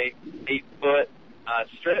 by 8-foot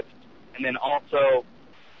strips, and then also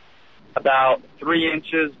about 3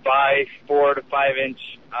 inches by 4 to 5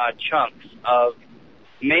 inch chunks of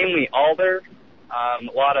mainly alder,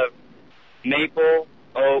 a lot of maple,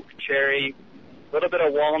 oak, cherry, a little bit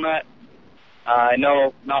of walnut. I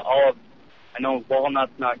know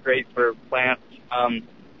walnut's not great for plants.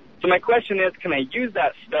 So my question is, can I use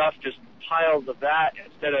that stuff, just piles of that,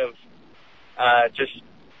 instead of just,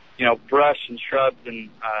 brush and shrubs and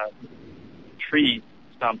tree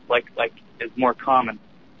stumps like is more common?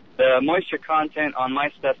 The moisture content on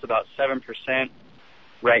my stuff's about 7%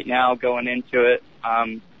 right now going into it.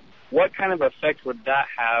 What kind of effect would that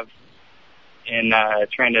have in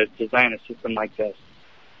trying to design a system like this?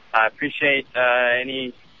 I appreciate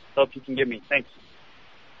any help you can give me. Thanks.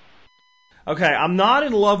 Okay, I'm not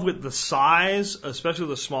in love with the size, especially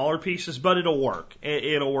the smaller pieces, but it'll work.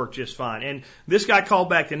 It'll work just fine. And this guy called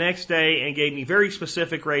back the next day and gave me very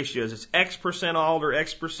specific ratios. It's X% alder,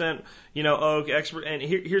 X%, oak, and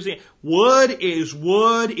here's the wood is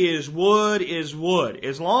wood is wood is wood.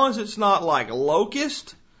 As long as it's not like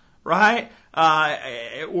locust, right?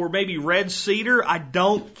 Or maybe red cedar, I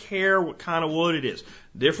don't care what kind of wood it is.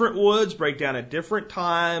 Different woods break down at different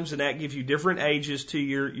times, and that gives you different ages to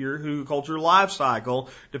your hugelkultur life cycle,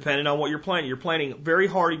 depending on what you're planting. You're planting very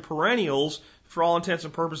hardy perennials. For all intents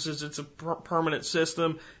and purposes, it's a permanent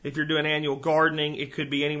system. If you're doing annual gardening, it could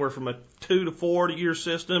be anywhere from a 2 to 4 year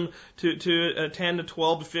system to a 10 to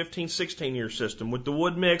 12 to 15, 16 year system. With the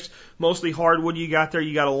wood mix, mostly hardwood you got there,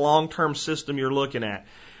 you got a long-term system you're looking at.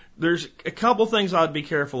 There's a couple things I'd be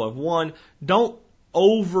careful of. One, don't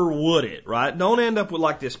overwood it, right? Don't end up with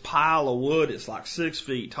like this pile of wood that's like 6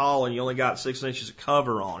 feet tall and you only got 6 inches of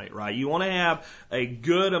cover on it, right? You want to have a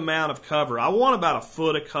good amount of cover. I want about 1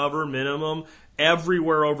 foot of cover minimum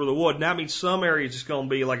everywhere over the wood. And that means some areas it's going to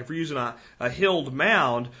be like if we're using a hilled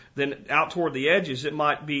mound, then out toward the edges it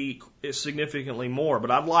might be significantly more. But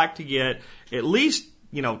I'd like to get at least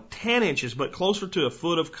 10 inches, but closer to a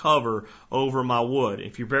foot of cover over my wood.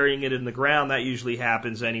 If you're burying it in the ground, that usually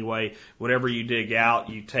happens anyway. Whatever you dig out,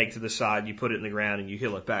 you take to the side, you put it in the ground, and you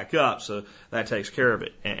hill it back up. So that takes care of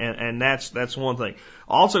it. And that's one thing.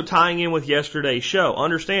 Also tying in with yesterday's show,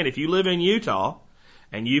 understand if you live in Utah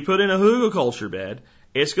and you put in a hugelkultur bed,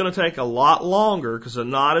 it's going to take a lot longer because it's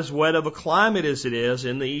not as wet of a climate as it is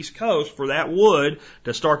in the East Coast for that wood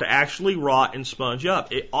to start to actually rot and sponge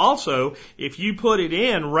up. It also, if you put it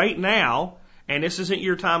in right now, and this isn't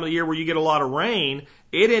your time of the year where you get a lot of rain,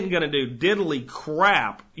 it isn't going to do diddly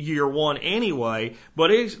crap year one anyway,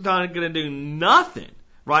 but it's not going to do nothing,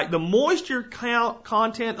 right? The moisture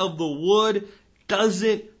content of the wood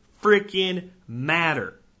doesn't freaking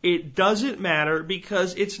matter. It doesn't matter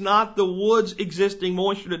because it's not the wood's existing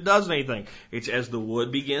moisture that does anything. It's as the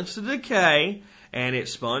wood begins to decay and it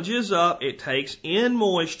sponges up, it takes in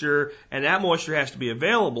moisture, and that moisture has to be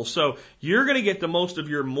available. So you're going to get the most of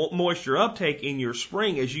your moisture uptake in your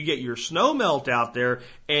spring as you get your snow melt out there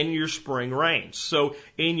and your spring rains. So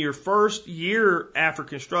in your first year after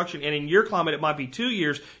construction, and in your climate it might be 2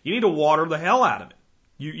 years, you need to water the hell out of it.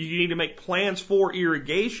 You need to make plans for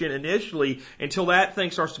irrigation initially until that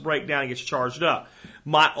thing starts to break down and gets charged up.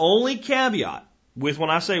 My only caveat with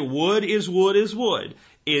when I say wood is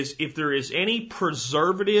if there is any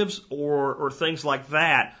preservatives or things like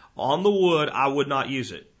that on the wood, I would not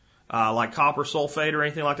use it. Like copper sulfate or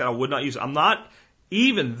anything like that, I would not use it. I'm not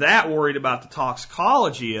even that worried about the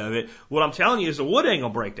toxicology of it. What I'm telling you is the wood ain't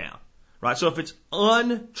gonna break down. Right? So if it's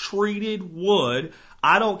untreated wood,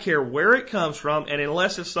 I don't care where it comes from, and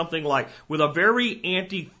unless it's something like with a very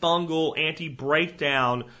antifungal,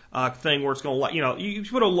 anti-breakdown thing where it's going to, you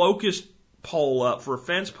put a locust pole up for a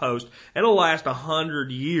fence post, it'll last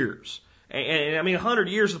 100 years. And I mean, 100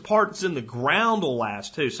 years, the part that's in the ground will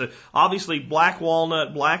last too. So obviously black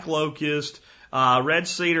walnut, black locust, red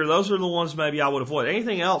cedar, those are the ones maybe I would avoid.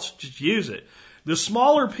 Anything else, just use it. The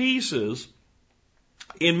smaller pieces,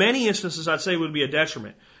 in many instances, I'd say would be a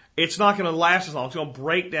detriment. It's not going to last as long. It's going to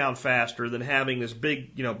break down faster than having this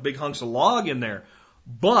big hunks of log in there.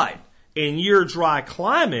 But in your dry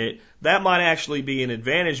climate, that might actually be an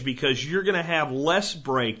advantage because you're going to have less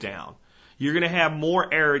breakdown. You're going to have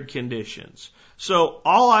more arid conditions. So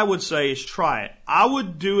all I would say is try it. I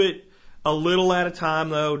would do it a little at a time,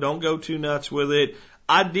 though. Don't go too nuts with it.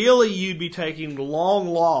 Ideally, you'd be taking long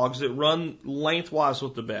logs that run lengthwise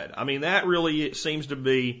with the bed. I mean, that really it seems to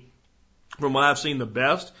be, from what I've seen, the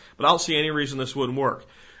best, but I don't see any reason this wouldn't work.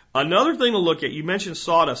 Another thing to look at, you mentioned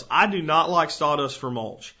sawdust. I do not like sawdust for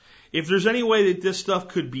mulch. If there's any way that this stuff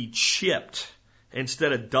could be chipped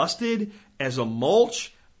instead of dusted as a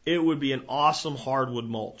mulch, it would be an awesome hardwood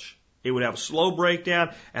mulch. It would have a slow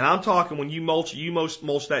breakdown, and I'm talking when you mulch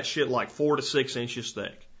that shit like 4 to 6 inches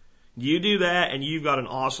thick. You do that, and you've got an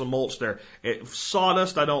awesome mulch there.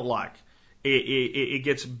 Sawdust, I don't like. It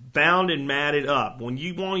gets bound and matted up. When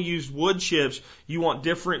you want to use wood chips, you want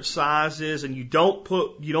different sizes, and you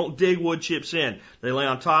don't dig wood chips in. They lay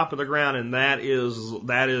on top of the ground, and that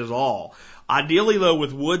is all. Ideally, though,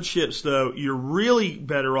 with wood chips, though, you're really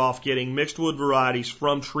better off getting mixed wood varieties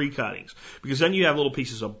from tree cuttings, because then you have little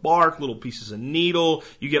pieces of bark, little pieces of needle.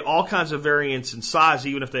 You get all kinds of variants in size,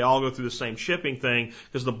 even if they all go through the same shipping thing,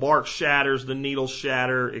 because the bark shatters, the needles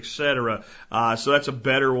shatter, etc. So that's a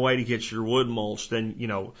better way to get your wood mulch than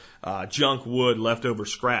junk wood, leftover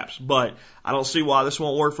scraps. But I don't see why this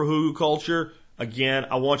won't work for hugelkultur. Again,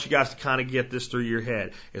 I want you guys to kind of get this through your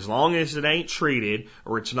head. As long as it ain't treated,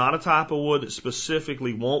 or it's not a type of wood that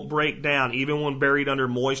specifically won't break down even when buried under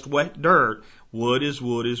moist, wet dirt, wood is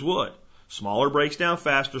wood. Smaller breaks down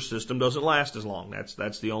faster, system doesn't last as long.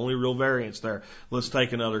 That's the only real variance there. Let's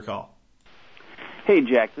take another call. Hey,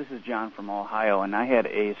 Jack, this is John from Ohio, and I had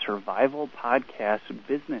a survival podcast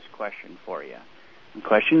business question for you. The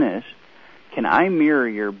question is, can I mirror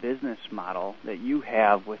your business model that you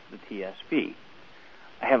have with the TSP?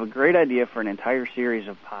 I have a great idea for an entire series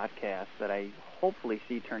of podcasts that I hopefully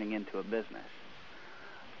see turning into a business.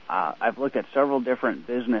 I've looked at several different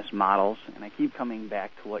business models, and I keep coming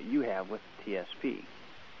back to what you have with the TSP.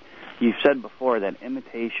 You've said before that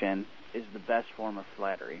imitation is the best form of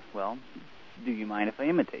flattery. Well, do you mind if I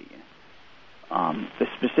imitate you?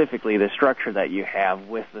 Specifically, the structure that you have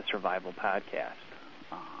with the Survival Podcast.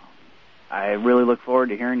 I really look forward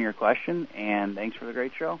to hearing your question, and thanks for the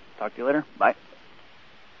great show. Talk to you later. Bye.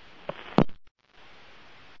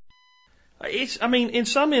 In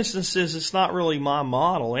some instances, it's not really my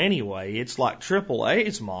model anyway. It's like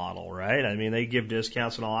AAA's model, right? I mean, they give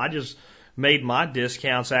discounts and all. I just made my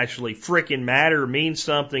discounts actually frickin' matter, mean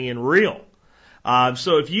something, and real.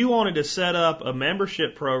 So if you wanted to set up a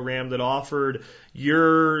membership program that offered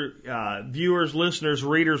your viewers, listeners,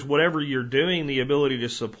 readers, whatever you're doing, the ability to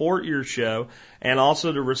support your show and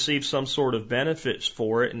also to receive some sort of benefits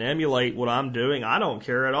for it and emulate what I'm doing, I don't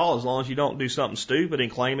care at all, as long as you don't do something stupid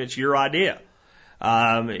and claim it's your idea.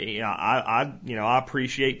 I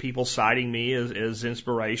appreciate people citing me as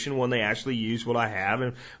inspiration when they actually use what I have,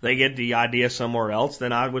 and they get the idea somewhere else,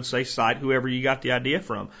 then I would say cite whoever you got the idea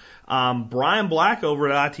from. Brian Black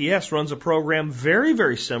over at ITS runs a program very,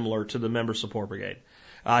 very similar to the Member Support Brigade.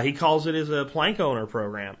 He calls it as a plank owner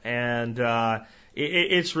program, and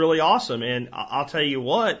it's really awesome. And I'll tell you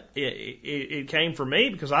what, it came from me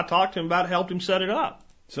because I talked to him about it, helped him set it up.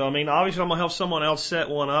 So, I mean, obviously I'm going to help someone else set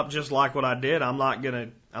one up just like what I did. I'm not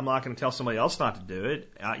going to tell somebody else not to do it.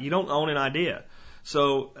 You don't own an idea.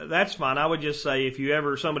 So that's fine. I would just say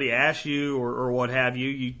if somebody asks you or what have you,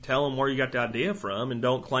 you tell them where you got the idea from and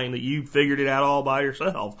don't claim that you figured it out all by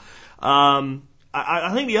yourself.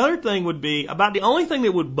 I think the other thing would be about the only thing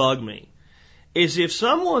that would bug me is if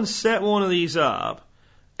someone set one of these up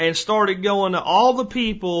and started going to all the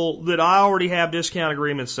people that I already have discount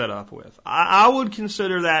agreements set up with. I would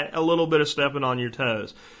consider that a little bit of stepping on your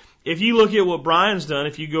toes. If you look at what Brian's done,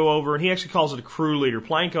 if you go over, and he actually calls it a crew leader.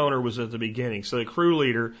 Plank owner was at the beginning. So the crew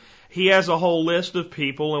leader, he has a whole list of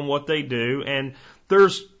people and what they do. And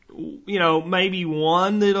there's, maybe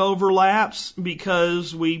one that overlaps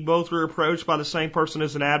because we both were approached by the same person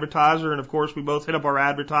as an advertiser. And of course, we both hit up our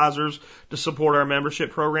advertisers to support our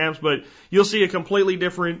membership programs. But you'll see a completely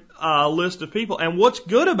different list of people. And what's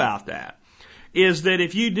good about that is that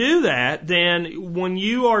if you do that, then when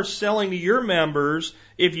you are selling to your members,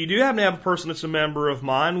 if you do happen to have a person that's a member of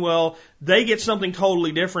mine, well, they get something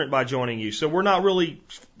totally different by joining you. So we're not really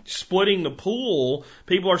splitting the pool.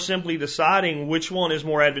 People are simply deciding which one is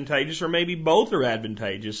more advantageous, or maybe both are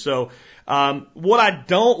advantageous. So what I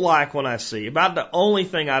don't like when I see, about the only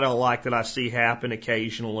thing I don't like that I see happen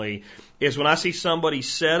occasionally, is when I see somebody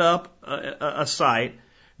set up a site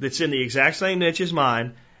that's in the exact same niche as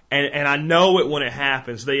mine, and I know it when it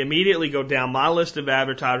happens. They immediately go down my list of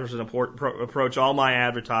advertisers and approach all my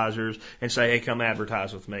advertisers and say, "Hey, come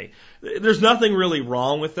advertise with me." There's nothing really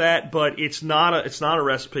wrong with that, but it's not a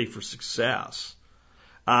recipe for success.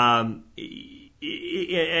 And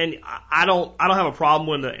I don't have a problem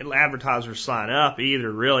when the advertisers sign up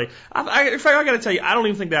either. Really, in fact, I got to tell you, I don't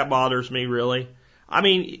even think that bothers me really. I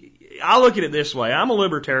mean, I look at it this way. I'm a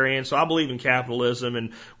libertarian, so I believe in capitalism,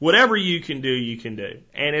 and whatever you can do, you can do.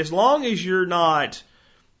 And as long as you're not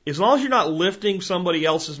lifting somebody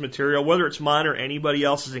else's material, whether it's mine or anybody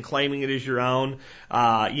else's, and claiming it as your own,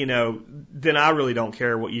 then I really don't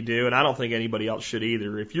care what you do, and I don't think anybody else should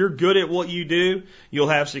either. If you're good at what you do, you'll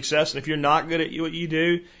have success, and if you're not good at what you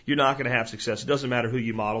do, you're not going to have success. It doesn't matter who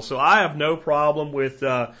you model. So I have no problem with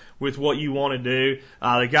what you want to do.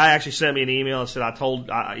 The guy actually sent me an email and said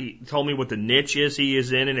he told me what the niche is he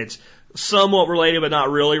is in, and it's somewhat related, but not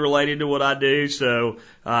really related to what I do. So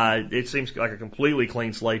it seems like a completely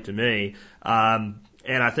clean slate to me.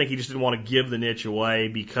 And I think he just didn't want to give the niche away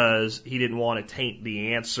because he didn't want to taint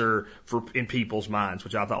the answer in people's minds,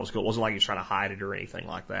 which I thought was cool. It wasn't like he was trying to hide it or anything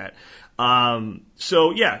like that.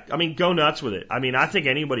 So yeah, I mean, go nuts with it. I mean, I think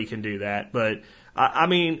anybody can do that, but I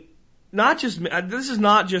mean, not just me. This is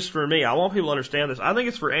not just for me. I want people to understand this. I think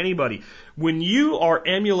it's for anybody. When you are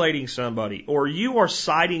emulating somebody or you are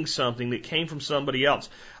citing something that came from somebody else,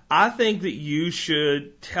 I think that you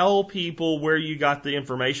should tell people where you got the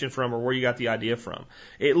information from or where you got the idea from,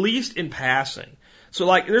 at least in passing. So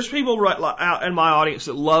like, there's people out in my audience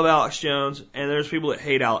that love Alex Jones, and there's people that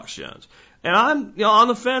hate Alex Jones. And I'm, on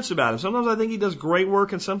the fence about him. Sometimes I think he does great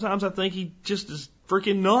work, and sometimes I think he just is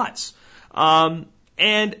freaking nuts.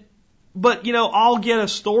 But I'll get a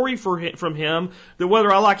story from him that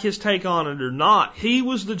whether I like his take on it or not, he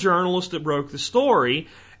was the journalist that broke the story,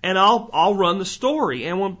 and I'll run the story.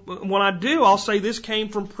 And when I do, I'll say this came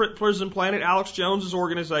from Prison Planet, Alex Jones's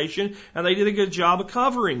organization, and they did a good job of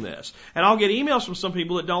covering this. And I'll get emails from some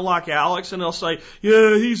people that don't like Alex, and they'll say,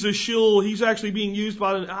 "Yeah, he's a shill. He's actually being used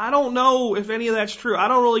by the." I don't know if any of that's true. I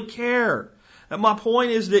don't really care. And my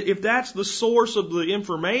point is that if that's the source of the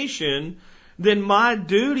information, then my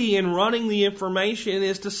duty in running the information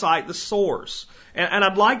is to cite the source. And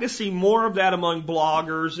I'd like to see more of that among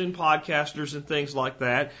bloggers and podcasters and things like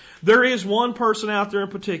that. There is one person out there in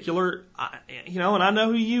particular, and I know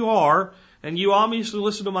who you are, and you obviously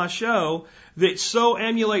listen to my show, that so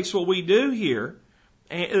emulates what we do here,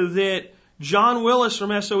 that John Willis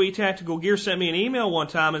from SOE Tactical Gear sent me an email one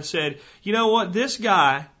time and said, "You know what, this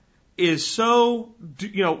guy is so,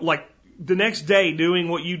 like the next day doing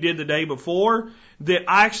what you did the day before, that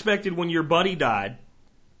I expected when your buddy died,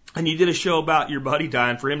 and you did a show about your buddy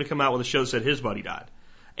dying, for him to come out with a show that said his buddy died.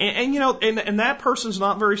 And you know, and that person's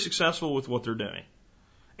not very successful with what they're doing.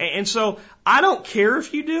 And so I don't care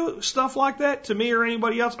if you do stuff like that to me or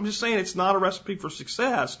anybody else. I'm just saying it's not a recipe for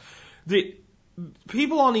success. The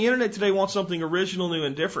people on the internet today want something original, new,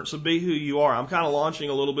 and different. So be who you are. I'm kind of launching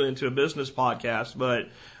a little bit into a business podcast, but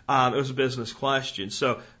it was a business question.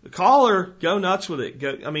 So the caller, go nuts with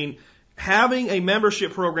it. I mean, having a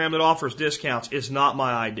membership program that offers discounts is not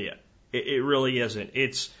my idea. It really isn't.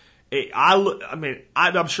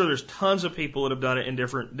 I'm sure there's tons of people that have done it in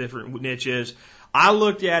different niches. I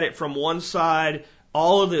looked at it from one side,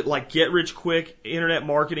 all of it like get rich quick internet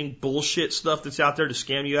marketing bullshit stuff that's out there to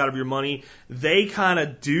scam you out of your money. They kind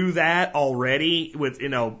of do that already with,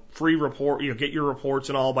 free report, get your reports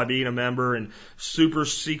and all by being a member, and super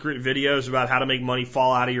secret videos about how to make money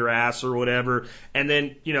fall out of your ass or whatever. And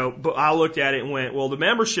then, but I looked at it and went, well, the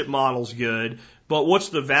membership model's good, but what's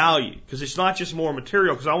the value? Because it's not just more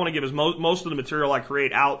material, because I want to give most of the material I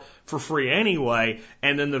create out for free anyway.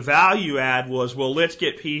 And then the value add was, well, let's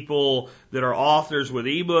get people that are authors with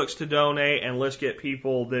ebooks to donate, and let's get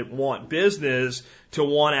people that want business to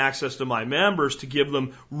want access to my members to give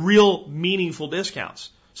them real meaningful discounts.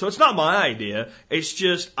 So it's not my idea. It's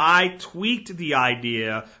just I tweaked the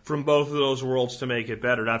idea from both of those worlds to make it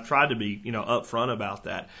better. And I've tried to be, upfront about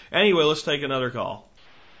that. Anyway, let's take another call.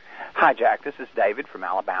 Hi, Jack. This is David from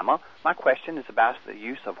Alabama. My question is about the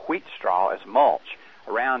use of wheat straw as mulch.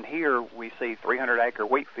 Around here, we see 300-acre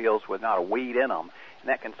wheat fields with not a weed in them, and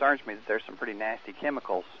that concerns me that there's some pretty nasty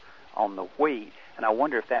chemicals on the wheat, and I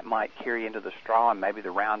wonder if that might carry into the straw and maybe the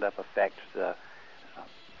Roundup affects the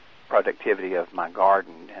productivity of my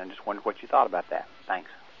garden, and I just wondered what you thought about that. Thanks.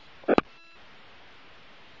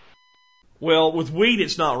 Well, with wheat,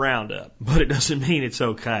 it's not Roundup, but it doesn't mean it's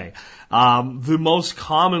okay. The most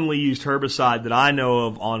commonly used herbicide that I know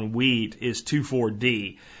of on wheat is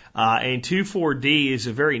 2,4-D. And 2,4-D is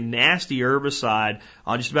a very nasty herbicide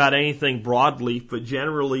on just about anything broadleaf, but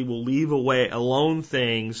generally will leave alone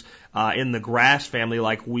things in the grass family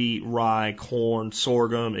like wheat, rye, corn,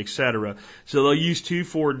 sorghum, etc. So they'll use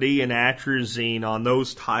 2,4-D and atrazine on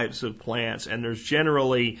those types of plants, and there's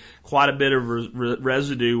generally quite a bit of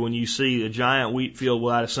residue when you see a giant wheat field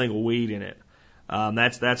without a single weed in it.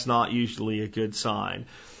 That's not usually a good sign.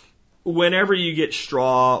 Whenever you get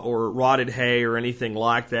straw or rotted hay or anything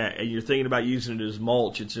like that, and you're thinking about using it as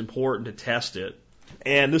mulch, it's important to test it.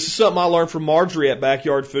 And this is something I learned from Marjorie at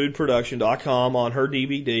BackyardFoodProduction.com on her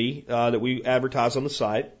DVD that we advertise on the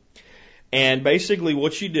site. And basically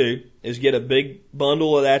what you do is get a big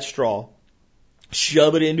bundle of that straw,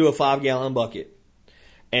 shove it into a 5-gallon bucket,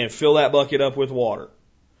 and fill that bucket up with water.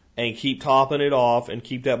 And keep topping it off and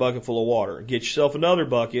keep that bucket full of water. Get yourself another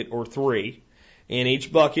bucket or 3. In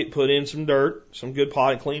each bucket, put in some dirt, some good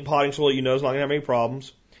clean potting soil is not going to have any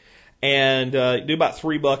problems. And do about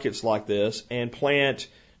 3 buckets like this, and plant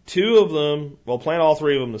 2 of them, plant all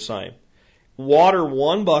 3 of them the same. Water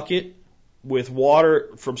 1 bucket with water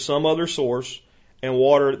from some other source, and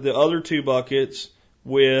water the other 2 buckets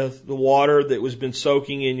with the water that was been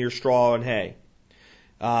soaking in your straw and hay.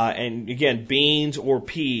 And again, beans or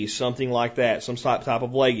peas, something like that, some type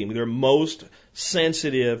of legume. They're most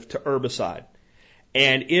sensitive to herbicide.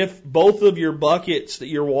 And if both of your buckets that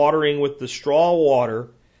you're watering with the straw water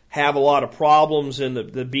have a lot of problems and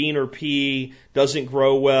the bean or pea doesn't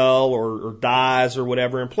grow well or dies or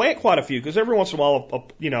whatever, and plant quite a few, because every once in a while,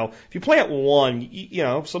 if you plant one,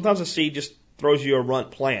 sometimes a seed just throws you a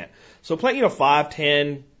runt plant. So plant, 5,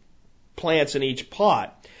 10 plants in each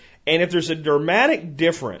pot. And if there's a dramatic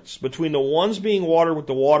difference between the ones being watered with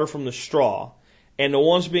the water from the straw and the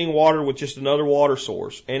ones being watered with just another water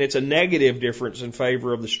source, and it's a negative difference in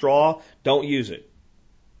favor of the straw, don't use it.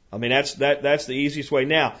 I mean, that's the easiest way.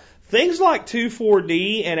 Now, things like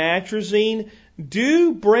 2,4-D and atrazine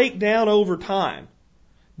do break down over time,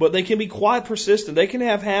 but they can be quite persistent. They can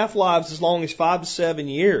have half-lives as long as 5 to 7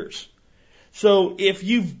 years. So if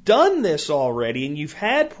you've done this already and you've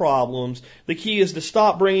had problems, the key is to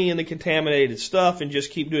stop bringing in the contaminated stuff and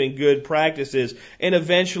just keep doing good practices, and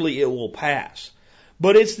eventually it will pass.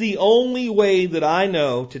 But it's the only way that I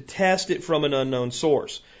know to test it from an unknown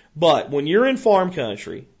source. But when you're in farm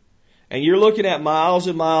country and you're looking at miles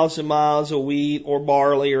and miles and miles of wheat or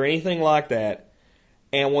barley or anything like that,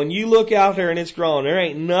 and when you look out there and it's growing, there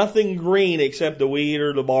ain't nothing green except the wheat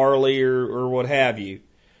or the barley or what have you,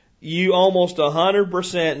 you almost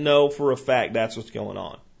 100% know for a fact that's what's going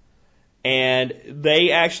on. And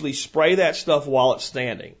they actually spray that stuff while it's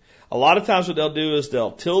standing. A lot of times what they'll do is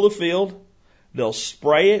they'll till the field, they'll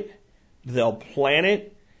spray it, they'll plant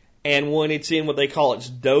it, and when it's in what they call its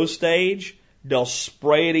dough stage, they'll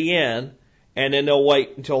spray it again, and then they'll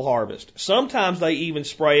wait until harvest. Sometimes they even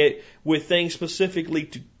spray it with things specifically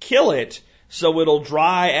to kill it, so it'll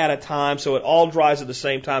dry at a time, so it all dries at the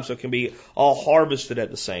same time, so it can be all harvested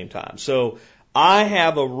at the same time. So I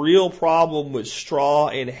have a real problem with straw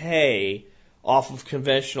and hay off of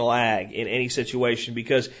conventional ag in any situation,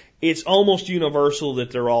 because it's almost universal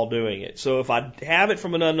that they're all doing it. So if I have it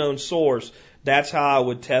from an unknown source, that's how I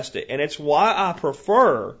would test it. And it's why I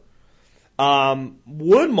prefer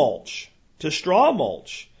wood mulch to straw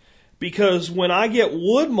mulch. Because when I get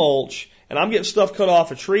wood mulch, and I'm getting stuff cut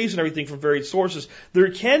off of trees and everything from varied sources,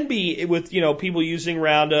 there can be, with, people using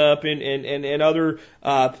Roundup and other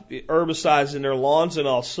herbicides in their lawns and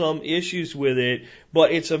all, some issues with it,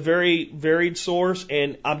 but it's a very varied source,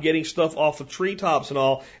 and I'm getting stuff off of treetops and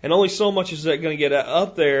all, and only so much is that going to get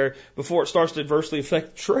up there before it starts to adversely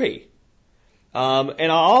affect the tree. And I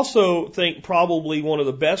also think probably one of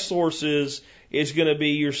the best sources is going to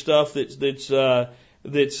be your stuff that's done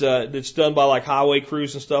by like highway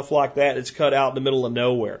crews and stuff like that. It's cut out in the middle of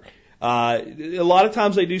nowhere. A lot of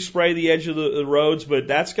times they do spray the edge of the roads, but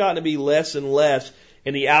that's gotten to be less and less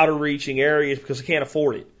in the outer reaching areas because they can't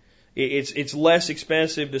afford it. It's less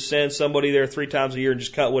expensive to send somebody there 3 times a year and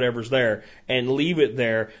just cut whatever's there and leave it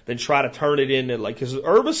there than try to turn it into, like, because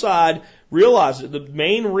herbicide, realize that the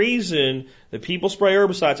main reason that people spray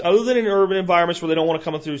herbicides, other than in urban environments where they don't want to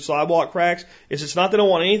come through sidewalk cracks, is it's not they don't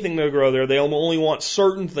want anything to grow there, they only want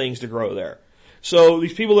certain things to grow there. So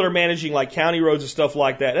these people that are managing like county roads and stuff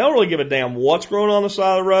like that, they don't really give a damn what's growing on the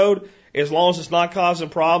side of the road, as long as it's not causing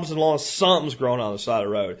problems, as long as something's growing on the side of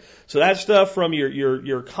the road. So that stuff from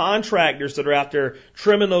your contractors that are out there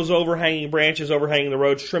trimming those overhanging branches, overhanging the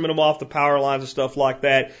roads, trimming them off the power lines and stuff like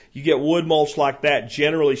that, you get wood mulch like that,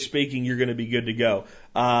 generally speaking, you're going to be good to go.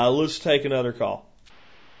 Let's take another call.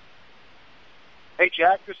 Hey,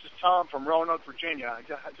 Jack, this is Tom from Roanoke, Virginia. I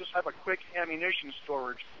just have a quick ammunition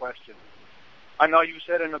storage question. I know you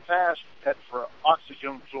said in the past that for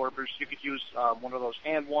oxygen absorbers, you could use one of those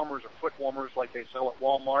hand warmers or foot warmers like they sell at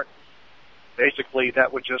Walmart. Basically,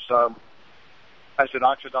 that would just, as it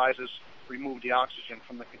oxidizes, remove the oxygen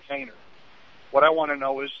from the container. What I want to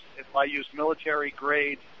know is if I use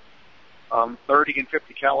military-grade 30 and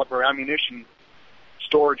 50 caliber ammunition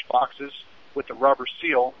storage boxes with the rubber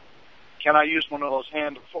seal, can I use one of those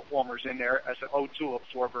hand or foot warmers in there as an O2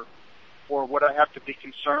 absorber, or would I have to be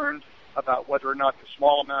concerned about whether or not the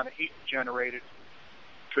small amount of heat generated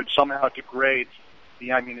could somehow degrade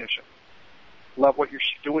the ammunition? Love what you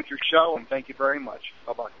do with your show, and thank you very much.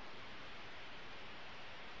 Bye-bye.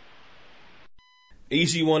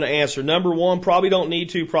 Easy one to answer. Number one, probably don't need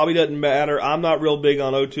to, probably doesn't matter. I'm not real big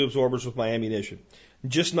on O2 absorbers with my ammunition.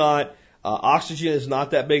 Just not. Oxygen is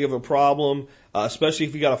not that big of a problem, especially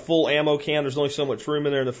if you got a full ammo can. There's only so much room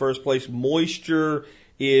in there in the first place. Moisture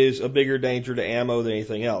is a bigger danger to ammo than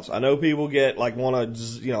anything else. I know people get like want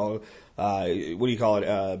to, what do you call it?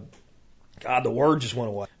 God, the word just went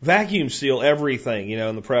away. Vacuum seal everything,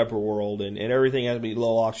 in the prepper world, and everything has to be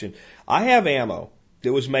low oxygen. I have ammo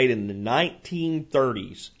that was made in the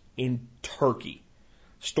 1930s in Turkey,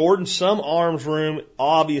 stored in some arms room,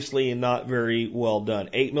 obviously, and not very well done.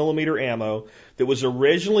 8mm ammo that was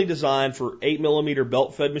originally designed for 8mm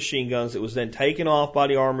belt-fed machine guns that was then taken off by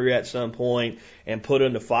the Armory at some point and put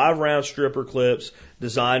into 5-round stripper clips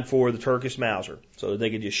designed for the Turkish Mauser, so that they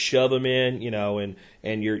could just shove them in,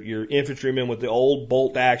 and your infantrymen with the old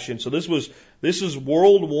bolt action. So this is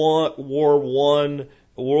World War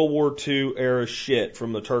II era shit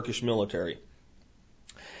from the Turkish military.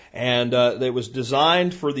 And it was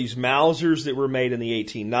designed for these Mausers that were made in the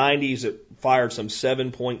 1890s that fired some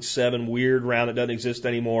 7.7 weird round that doesn't exist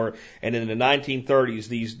anymore. And in the 1930s,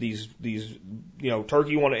 these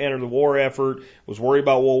Turkey wanted to enter the war effort, was worried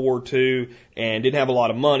about World War II, and didn't have a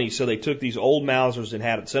lot of money, so they took these old Mausers and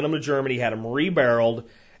sent them to Germany, had them rebarreled,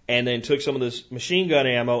 and then took some of this machine gun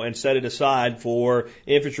ammo and set it aside for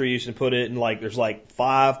infantry use and put it in there's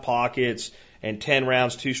 5 pockets and 10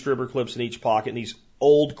 rounds, 2 stripper clips in each pocket, and these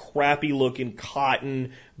old crappy looking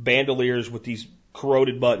cotton bandoliers with these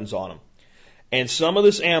corroded buttons on them. And some of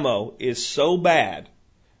this ammo is so bad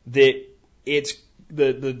that it's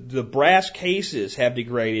the brass cases have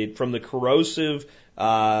degraded from the corrosive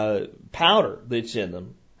powder that's in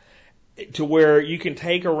them, to where you can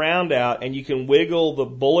take a round out and you can wiggle the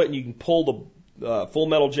bullet and you can pull the full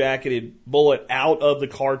metal jacketed bullet out of the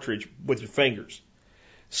cartridge with your fingers.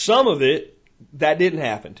 Some of it that didn't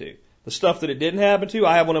happen to. The stuff that it didn't happen to,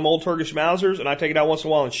 I have one of them old Turkish Mausers, and I take it out once in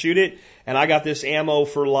a while and shoot it, and I got this ammo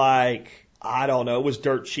for I don't know, it was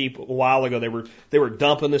dirt cheap a while ago. They were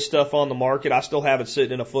dumping this stuff on the market. I still have it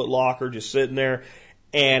sitting in a Foot Locker, just sitting there.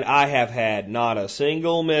 And I have had not a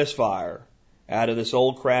single misfire out of this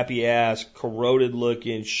old crappy ass, corroded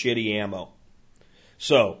looking, shitty ammo.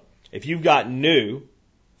 So, if you've got new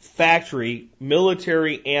factory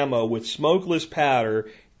military ammo with smokeless powder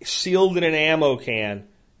sealed in an ammo can,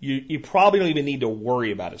 you probably don't even need to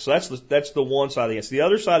worry about it. So that's the one side of the answer. The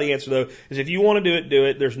other side of the answer, though, is if you want to do it, do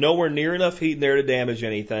it. There's nowhere near enough heat in there to damage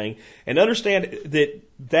anything. And understand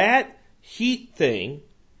that heat thing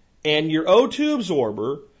and your O2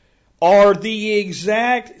 absorber are the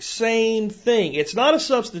exact same thing. It's not a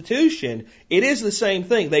substitution. It is the same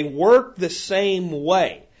thing. They work the same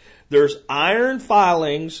way. There's iron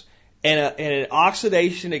filings and an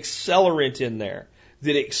oxidation accelerant in there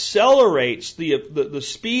that accelerates the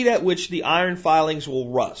speed at which the iron filings will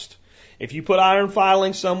rust. If you put iron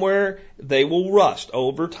filings somewhere, they will rust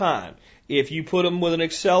over time. If you put them with a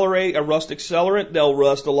rust accelerant, they'll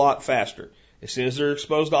rust a lot faster. As soon as they're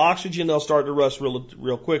exposed to oxygen, they'll start to rust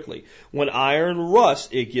real quickly. When iron rusts,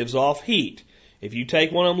 it gives off heat. If you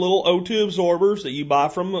take one of them little O2 absorbers that you buy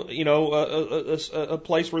from, a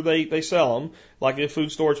place where they sell them, like a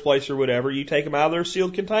food storage place or whatever, you take them out of their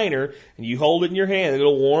sealed container and you hold it in your hand,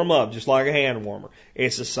 it'll warm up just like a hand warmer.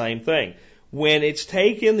 It's the same thing. When it's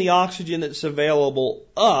taking the oxygen that's available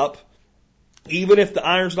up, even if the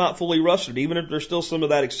iron's not fully rusted, even if there's still some of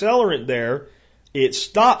that accelerant there, it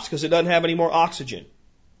stops because it doesn't have any more oxygen.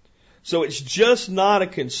 So it's just not a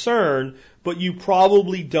concern, but you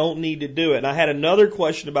probably don't need to do it. And I had another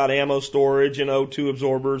question about ammo storage and O2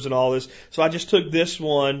 absorbers and all this. So I just took this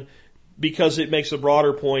one because it makes a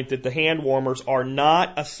broader point that the hand warmers are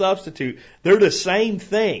not a substitute. They're the same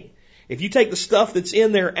thing. If you take the stuff that's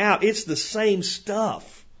in there out, it's the same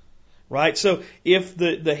stuff. Right? So if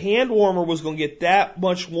the hand warmer was going to get that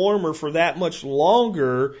much warmer for that much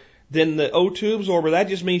longer than the O2 absorber, that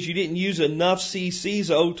just means you didn't use enough cc's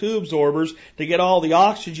of O2 absorbers to get all the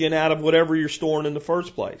oxygen out of whatever you're storing in the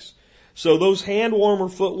first place. So those hand warmer,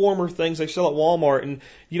 foot warmer things they sell at Walmart,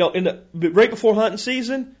 and right before hunting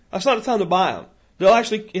season, that's not the time to buy them. They'll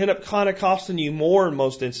actually end up kind of costing you more in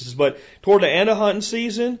most instances. But toward the end of hunting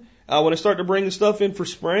season, when they start to bring the stuff in for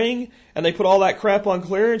spring, and they put all that crap on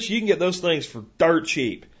clearance, you can get those things for dirt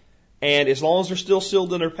cheap. And as long as they're still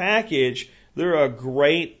sealed in their package, they're a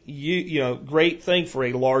great thing for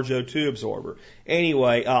a large O2 absorber.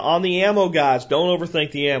 Anyway, on the ammo, guys, don't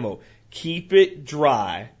overthink the ammo. Keep it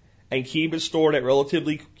dry and keep it stored at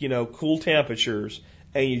relatively, cool temperatures,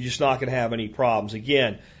 and you're just not going to have any problems.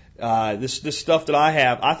 Again, this stuff that I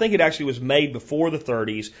have, I think it actually was made before the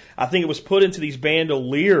 30s. I think it was put into these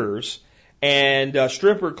bandoliers and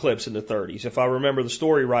stripper clips in the 30s, if I remember the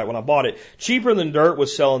story right when I bought it. Cheaper Than Dirt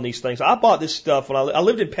was selling these things. I bought this stuff when I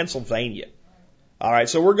lived in Pennsylvania. All right,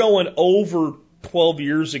 so we're going over 12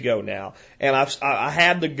 years ago now, and I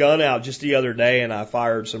had the gun out just the other day, and I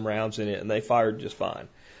fired some rounds in it, and they fired just fine.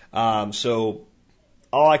 So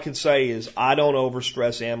all I can say is I don't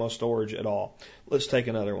overstress ammo storage at all. Let's take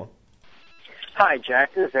another one. Hi,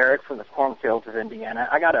 Jack. This is Eric from the cornfields of Indiana.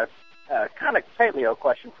 I got a kind of paleo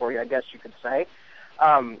question for you, I guess you could say.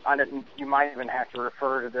 You might even have to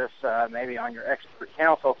refer to this maybe on your expert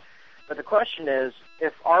council. But the question is,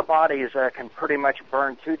 if our bodies can pretty much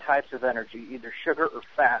burn two types of energy, either sugar or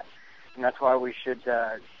fat, and that's why we should,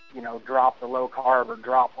 drop the low carb or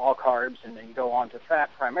drop all carbs and then go on to fat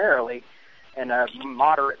primarily, and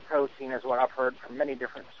moderate protein is what I've heard from many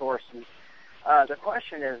different sources. The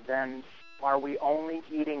question is then, are we only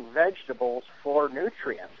eating vegetables for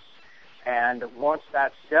nutrients? And once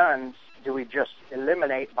that's done, do we just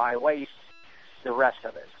eliminate by waste the rest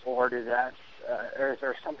of it? Or is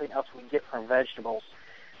there something else we get from vegetables?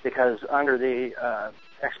 Because under the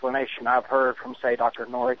explanation I've heard from, say, Dr.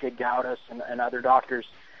 Norika Gaudas and other doctors,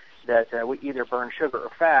 that we either burn sugar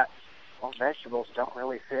or fat, well, vegetables don't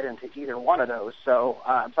really fit into either one of those. So,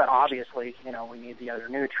 but obviously, we need the other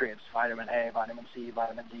nutrients, vitamin A, vitamin C,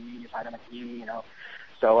 vitamin D, vitamin E,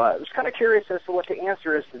 So I was kind of curious as to what the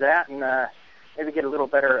answer is to that, and maybe get a little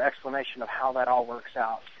better explanation of how that all works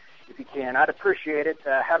out. If you can, I'd appreciate it.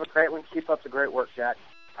 Have a great one. Keep up the great work, Jack.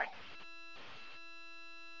 Bye.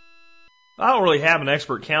 I don't really have an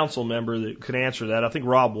expert council member that could answer that. I think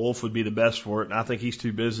Rob Wolf would be the best for it, and I think he's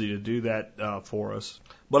too busy to do that for us.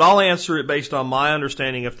 But I'll answer it based on my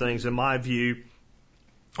understanding of things and my view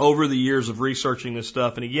over the years of researching this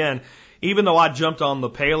stuff. And again, even though I jumped on the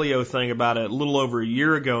paleo thing about a little over a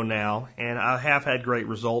year ago now, and I have had great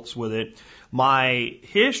results with it, my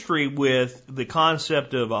history with the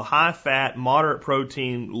concept of a high-fat,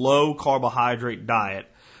 moderate-protein, low-carbohydrate diet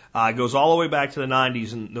It goes all the way back to the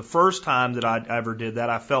 90s. And the first time that I ever did that,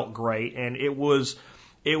 I felt great. And it was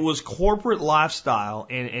corporate lifestyle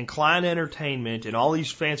and client entertainment and all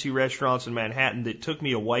these fancy restaurants in Manhattan that took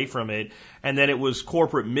me away from it. And then it was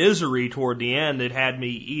corporate misery toward the end that had me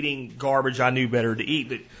eating garbage I knew better to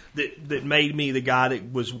eat, that made me the guy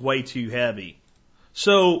that was way too heavy.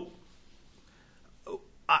 So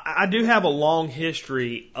I do have a long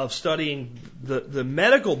history of studying the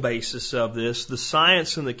medical basis of this, the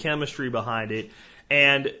science and the chemistry behind it.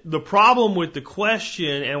 And the problem with the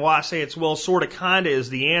question, and why I say it's well, sort of, kind of is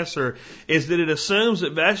the answer, is that it assumes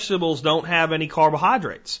that vegetables don't have any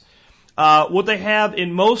carbohydrates. What they have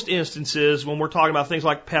in most instances, when we're talking about things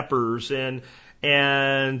like peppers and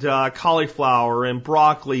cauliflower and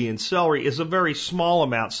broccoli and celery, is a very small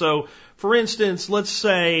amount. So, for instance, let's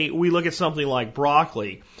say we look at something like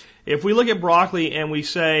broccoli. If we look at broccoli and we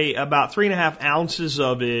say about 3.5 ounces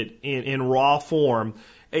of it in raw form,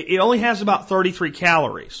 it only has about 33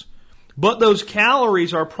 calories. But those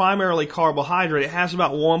calories are primarily carbohydrate. It has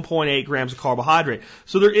about 1.8 grams of carbohydrate.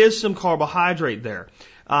 So there is some carbohydrate there.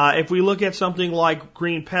 If we look at something like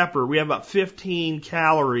green pepper, we have about 15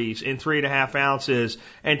 calories in 3.5 ounces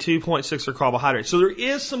and 2.6 are carbohydrates. So there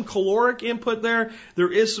is some caloric input there. There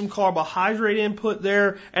is some carbohydrate input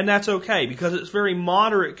there, and that's okay because it's very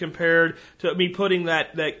moderate compared to me putting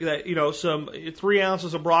that some 3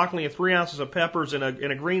 ounces of broccoli and 3 ounces of peppers in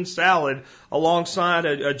a green salad alongside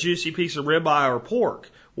a juicy piece of ribeye or pork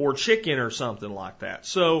or chicken or something like that.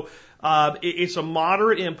 So it's a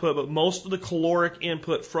moderate input, but most of the caloric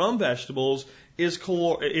input from vegetables is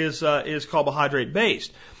carbohydrate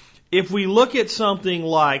based. If we look at something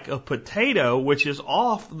like a potato, which is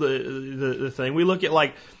off the thing, we look at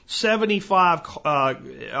like 75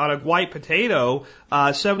 on a white potato,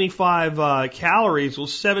 75 calories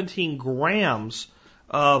was 17 grams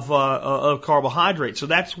of carbohydrate. So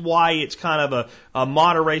that's why it's kind of a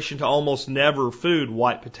moderation to almost never food,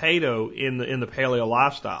 white potato in the paleo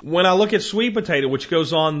lifestyle. When I look at sweet potato, which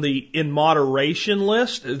goes on the in moderation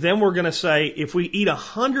list, then we're going to say if we eat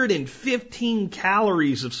 115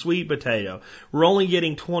 calories of sweet potato, we're only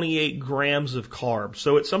getting 28 grams of carbs.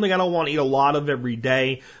 So it's something I don't want to eat a lot of every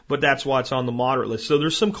day, but that's why it's on the moderate list. So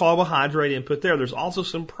there's some carbohydrate input there. There's also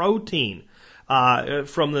some protein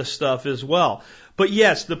from this stuff as well. But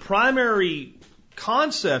yes, the primary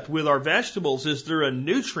concept with our vegetables is they're a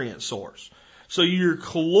nutrient source. So your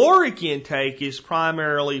caloric intake is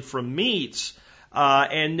primarily from meats,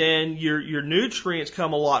 and then your nutrients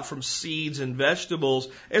come a lot from seeds and vegetables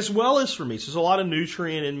as well as from meats. There's a lot of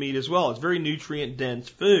nutrient in meat as well. It's very nutrient dense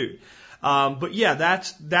food. But yeah,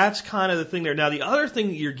 that's kind of the thing there. Now, the other thing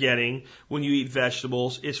that you're getting when you eat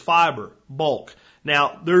vegetables is fiber, bulk.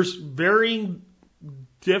 Now, there's varying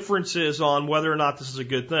differences on whether or not this is a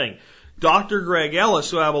good thing. Dr. Greg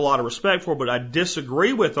Ellis, who I have a lot of respect for, but I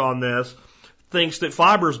disagree with on this, thinks that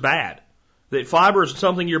fiber is bad. That fiber is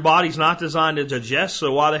something your body's not designed to digest,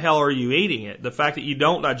 so why the hell are you eating it? The fact that you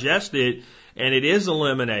don't digest it and it is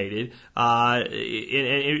eliminated,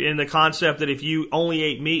 in the concept that if you only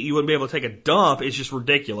ate meat, you wouldn't be able to take a dump, is just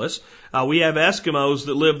ridiculous. We have Eskimos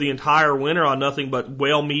that live the entire winter on nothing but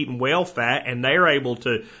whale meat and whale fat, and they're able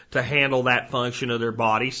to handle that function of their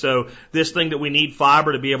body. So this thing that we need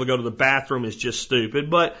fiber to be able to go to the bathroom is just stupid.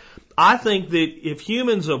 But I think that if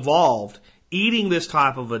humans evolved eating this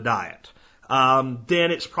type of a diet,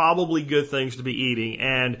 then it's probably good things to be eating.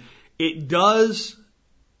 And it does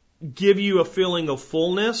give you a feeling of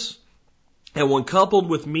fullness, and when coupled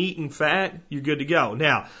with meat and fat, you're good to go.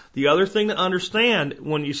 Now, the other thing to understand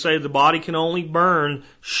when you say the body can only burn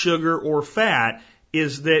sugar or fat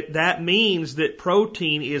is that means that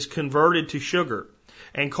protein is converted to sugar,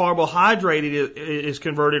 and carbohydrate is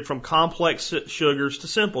converted from complex sugars to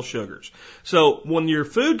simple sugars. So when your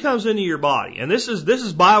food comes into your body, and this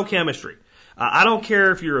is biochemistry. I don't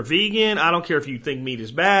care if you're a vegan. I don't care if you think meat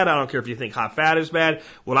is bad. I don't care if you think high fat is bad.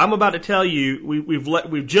 What I'm about to tell you,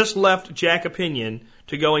 we've just left Jack opinion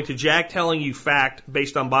to going to Jack telling you fact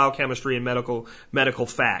based on biochemistry and medical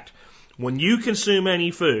fact. When you consume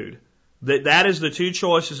any food, that is the two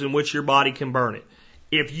choices in which your body can burn it.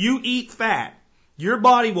 If you eat fat, your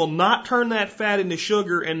body will not turn that fat into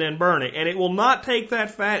sugar and then burn it, and it will not take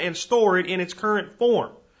that fat and store it in its current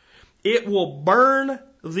form. It will burn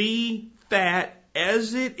the fat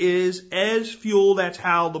as it is, as fuel. That's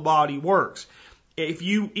how the body works. If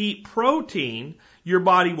you eat protein, your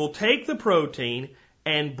body will take the protein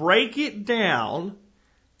and break it down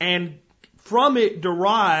and from it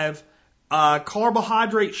derive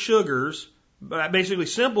carbohydrate sugars, basically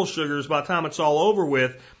simple sugars by the time it's all over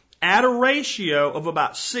with, at a ratio of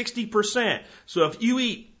about 60%. So if you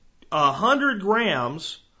eat 100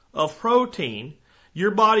 grams of protein,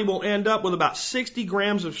 your body will end up with about 60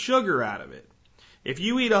 grams of sugar out of it. If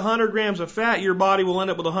you eat 100 grams of fat, your body will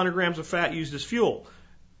end up with 100 grams of fat used as fuel.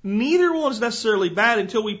 Neither one's necessarily bad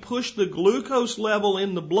until we push the glucose level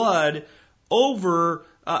in the blood over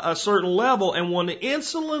a certain level. And when the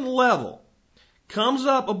insulin level comes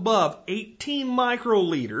up above 18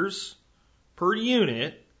 microliters per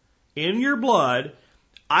unit in your blood,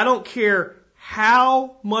 I don't care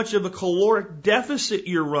how much of a caloric deficit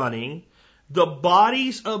you're running, the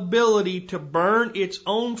body's ability to burn its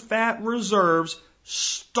own fat reserves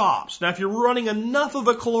stops. Now, if you're running enough of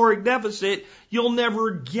a caloric deficit, you'll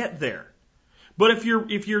never get there. But if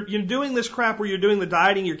you're doing this crap where you're doing the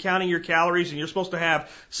dieting, you're counting your calories, and you're supposed to have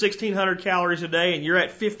 1,600 calories a day, and you're at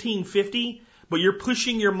 1,550, but you're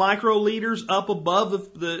pushing your microliters up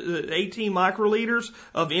above the 18 microliters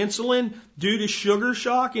of insulin due to sugar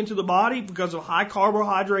shock into the body because of high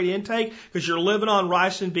carbohydrate intake, because you're living on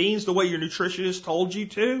rice and beans the way your nutritionist told you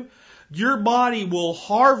to, your body will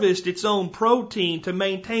harvest its own protein to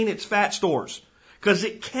maintain its fat stores. Because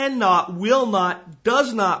it cannot, will not,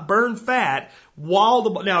 does not burn fat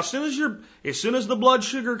now as soon as the blood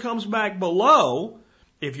sugar comes back below,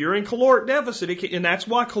 if you're in caloric deficit, and that's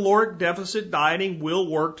why caloric deficit dieting will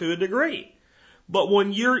work to a degree. But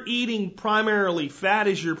when you're eating primarily fat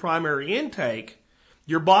as your primary intake,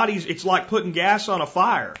 it's like putting gas on a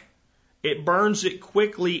fire. It burns it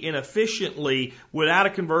quickly and efficiently without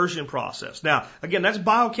a conversion process. Now, again, that's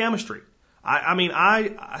biochemistry.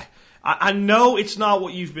 I know it's not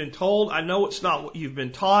what you've been told. I know it's not what you've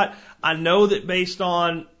been taught. I know that based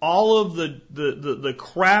on all of the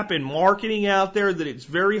crap in marketing out there that it's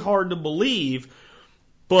very hard to believe,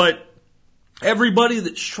 but everybody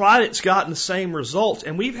that's tried it's gotten the same results.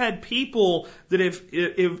 And we've had people that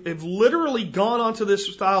have literally gone onto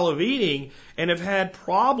this style of eating and have had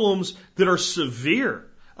problems that are severe.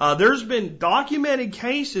 There's been documented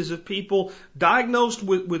cases of people diagnosed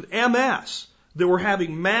with MS that were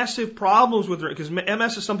having massive problems with it, because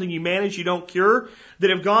MS is something you manage, you don't cure, that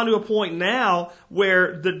have gone to a point now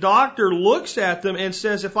where the doctor looks at them and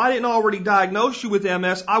says, if I didn't already diagnose you with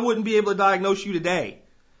MS, I wouldn't be able to diagnose you today.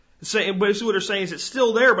 Basically what they're saying is it's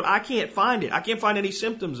still there, but I can't find it. I can't find any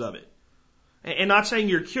symptoms of it. And not saying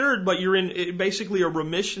you're cured, but you're in basically a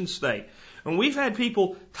remission state. And we've had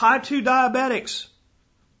people, type 2 diabetics,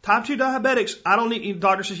 the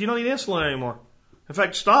doctor says you don't need insulin anymore. In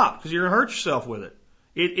fact, stop, because you're going to hurt yourself with it.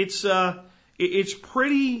 It's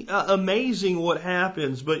pretty amazing what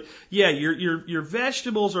happens. But yeah, your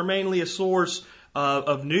vegetables are mainly a source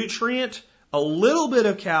of nutrient, a little bit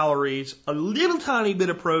of calories, a little tiny bit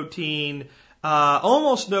of protein,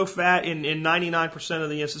 almost no fat in 99% of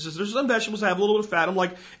the instances. There's some vegetables that have a little bit of fat in them,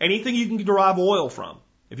 like anything you can derive oil from.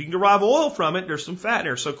 If you can derive oil from it, there's some fat in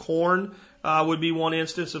there. So corn would be one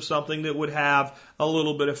instance of something that would have a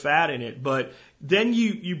little bit of fat in it. But then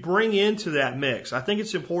you bring into that mix. I think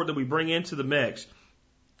it's important that we bring into the mix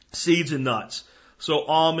seeds and nuts. So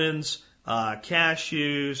almonds,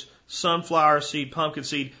 cashews, sunflower seed, pumpkin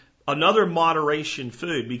seed, another moderation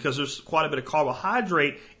food, because there's quite a bit of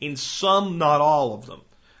carbohydrate in some, not all of them.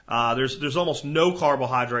 There's almost no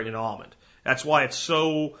carbohydrate in almond. That's why it's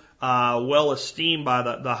so well esteemed by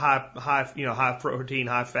the high protein,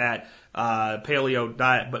 high fat paleo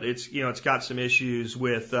diet. But it's got some issues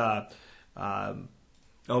with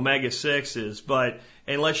omega-6s, but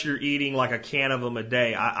unless you're eating like a can of them a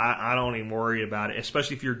day, I don't even worry about it,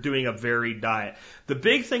 especially if you're doing a varied diet. The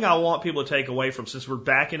big thing I want people to take away from, since we're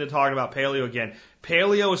back into talking about paleo again,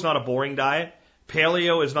 paleo is not a boring diet.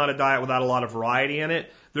 Paleo is not a diet without a lot of variety in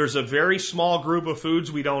it. There's a very small group of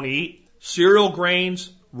foods we don't eat. Cereal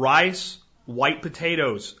grains, rice, white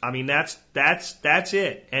potatoes. I mean, that's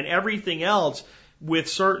it. And everything else, with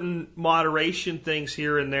certain moderation things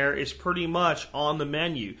here and there, is pretty much on the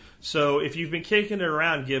menu. So if you've been kicking it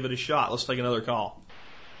around, give it a shot. Let's take another call.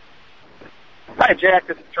 Hi, Jack.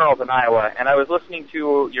 This is Charles in Iowa, and I was listening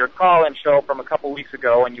to your call-in show from a couple weeks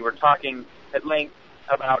ago, and you were talking at length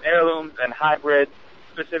about heirlooms and hybrids,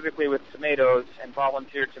 specifically with tomatoes and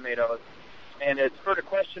volunteer tomatoes. And it spurred a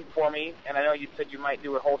question for me, and I know you said you might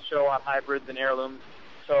do a whole show on hybrids and heirlooms,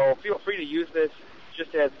 so feel free to use this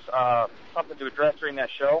just as something to address during that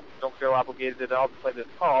show. Don't feel obligated at all to play this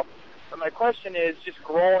call. But my question is just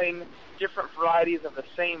growing different varieties of the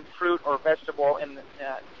same fruit or vegetable in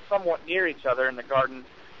somewhat near each other in the garden,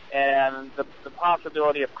 and the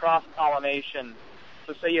possibility of cross-pollination.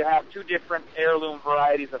 So say you have two different heirloom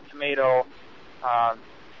varieties of tomato.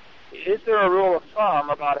 Is there a rule of thumb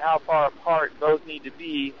about how far apart those need to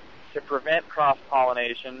be to prevent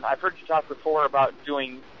cross-pollination? I've heard you talk before about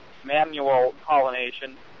doing manual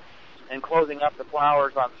pollination. and closing up the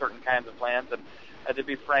flowers on certain kinds of plants. And to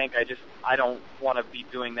be frank, I don't want to be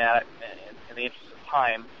doing that in the interest of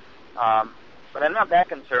time. But I'm not that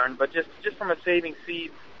concerned. But just from a saving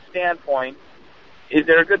seed standpoint, is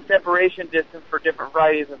there a good separation distance for different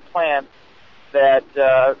varieties of plants that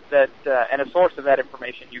and a source of that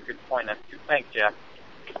information you could point us to? Thanks, Jeff.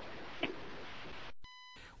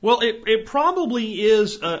 Well, it probably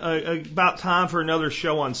is about time for another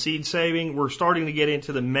show on seed saving. We're starting to get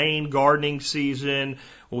into the main gardening season.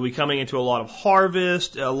 We'll be coming into a lot of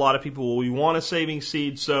harvest. A lot of people will want to saving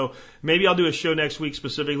seeds. So maybe I'll do a show next week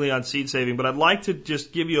specifically on seed saving. But I'd like to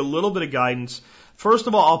just give you a little bit of guidance. First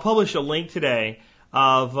of all, I'll publish a link today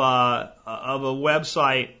of a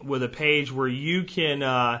website with a page where you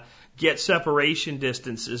can get separation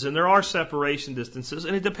distances. And there are separation distances,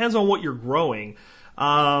 and it depends on what you're growing.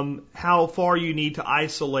 How far you need to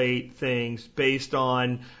isolate things based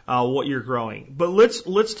on what you're growing. But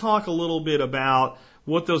let's talk a little bit about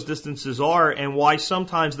what those distances are and why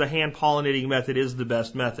sometimes the hand pollinating method is the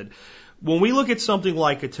best method. When we look at something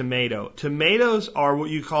like a tomato, tomatoes are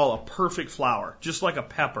what you call a perfect flower, just like a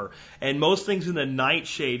pepper. And most things in the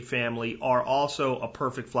nightshade family are also a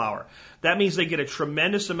perfect flower. That means they get a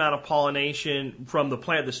tremendous amount of pollination from the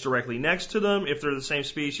plant that's directly next to them, if they're the same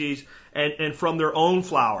species, and from their own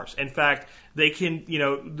flowers. In fact, they can,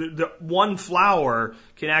 the one flower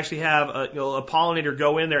can actually have a pollinator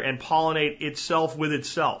go in there and pollinate itself with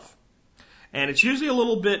itself. And it's usually a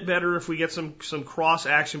little bit better if we get some cross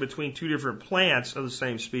action between two different plants of the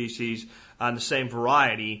same species and the same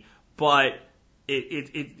variety, but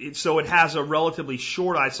so it has a relatively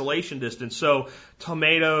short isolation distance. So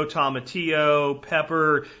tomato, tomatillo,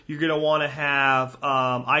 pepper, you're going to want to have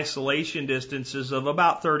isolation distances of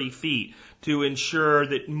about 30 feet to ensure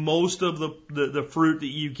that most of the fruit that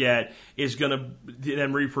you get is going to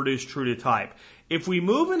then reproduce true to type. If we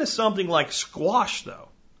move into something like squash, though,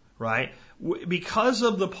 right? Because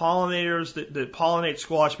of the pollinators that pollinate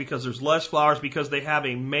squash, because there's less flowers, because they have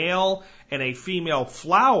a male and a female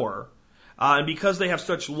flower, and because they have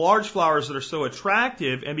such large flowers that are so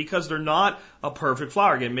attractive, and because they're not a perfect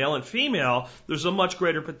flower, again, male and female, there's a much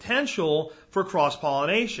greater potential for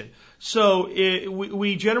cross-pollination. So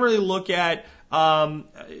we generally look at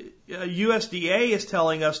USDA is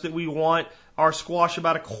telling us that we want our squash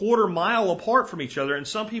about a quarter mile apart from each other, and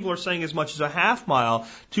some people are saying as much as a half mile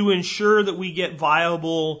to ensure that we get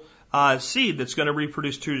viable seed that's going to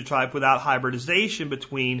reproduce true to type without hybridization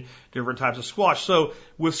between different types of squash. So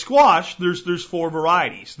with squash, there's four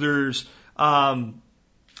varieties. There's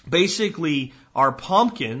basically our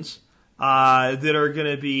pumpkins that are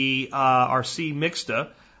going to be our C.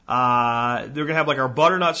 mixta. They're going to have like our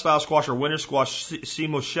butternut style squash or winter squash, C.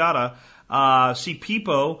 moschata, C.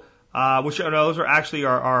 pepo, which those are actually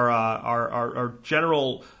our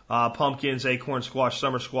general pumpkins, acorn squash,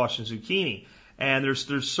 summer squash, and zucchini. And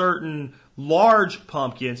there's certain large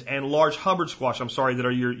pumpkins and large Hubbard squash, that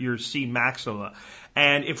are your C. maxima.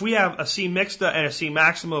 And if we have a C. mixta and a C.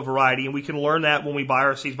 maxima variety, and we can learn that when we buy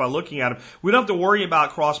our seeds by looking at them, we don't have to worry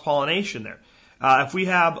about cross-pollination there. If we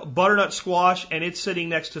have butternut squash and it's sitting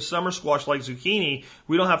next to summer squash like zucchini,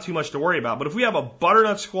 we don't have too much to worry about. But if we have a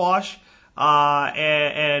butternut squash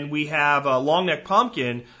and we have a long neck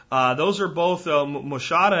pumpkin, those are both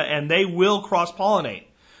moschata, and they will cross-pollinate.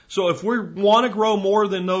 So if we want to grow more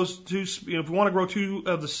than those two, if we want to grow two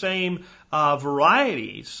of the same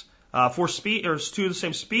varieties or two of the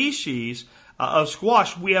same species of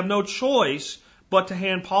squash, we have no choice but to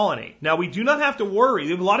hand pollinate. Now, we do not have to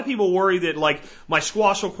worry. A lot of people worry that, like, my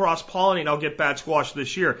squash will cross-pollinate and I'll get bad squash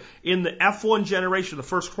this year. In the F1 generation, the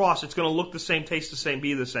first cross, it's going to look the same, taste the same,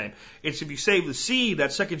 be the same. It's if you save the seed,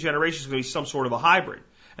 that second generation is going to be some sort of a hybrid.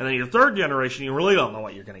 And then your third generation, you really don't know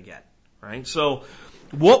what you're going to get, right? So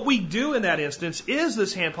what we do in that instance is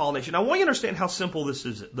this hand pollination. I want you to understand how simple this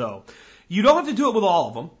is, though. You don't have to do it with all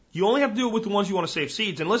of them. You only have to do it with the ones you want to save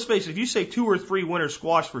seeds. And let's face it, if you save 2 or 3 winter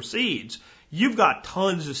squash for seeds, you've got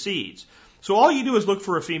tons of seeds. So all you do is look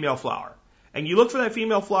for a female flower. And you look for that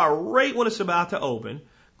female flower right when it's about to open.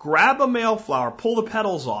 Grab a male flower, pull the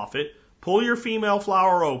petals off it, pull your female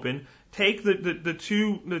flower open, take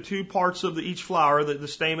the two parts of each flower, the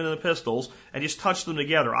stamen and the pistils, and just touch them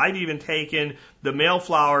together. I've even taken the male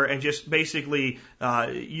flower and just basically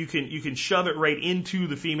you can shove it right into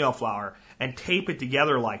the female flower and tape it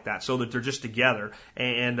together like that, so that they're just together,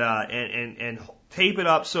 and tape it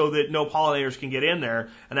up so that no pollinators can get in there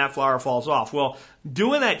and that flower falls off. Well,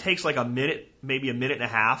 doing that takes like a minute, maybe a minute and a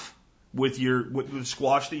half with the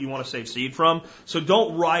squash that you want to save seed from. So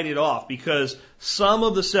don't write it off, because some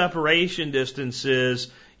of the separation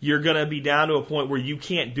distances, you're going to be down to a point where you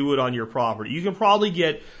can't do it on your property. You can probably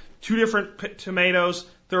get 2 different tomatoes,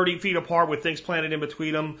 30 feet apart with things planted in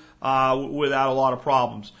between them without a lot of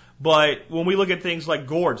problems. But when we look at things like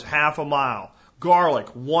gourds, half a mile, garlic,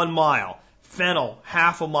 1 mile, fennel,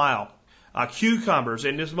 half a mile, cucumbers,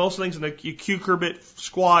 and there's most things in the cucurbit,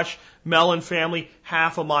 squash, melon family,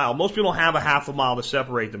 half a mile. Most people don't have a half a mile to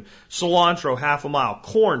separate them. Cilantro, half a mile.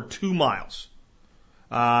 Corn, 2 miles.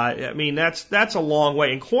 I mean, that's a long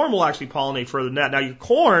way. And corn will actually pollinate further than that. Now, your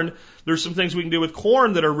corn, there's some things we can do with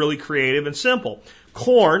corn that are really creative and simple.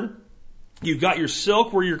 Corn, you've got your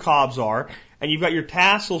silk where your cobs are, and you've got your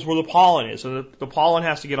tassels where the pollen is, and the pollen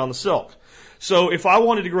has to get on the silk. So if I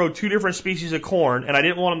wanted to grow 2 different species of corn, and I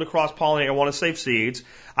didn't want them to cross-pollinate, I want to save seeds,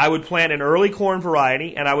 I would plant an early corn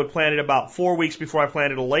variety, and I would plant it about 4 weeks before I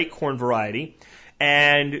planted a late corn variety,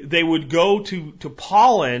 and they would go to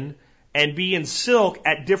pollen and be in silk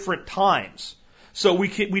at different times. So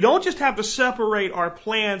we don't just have to separate our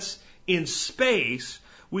plants in space,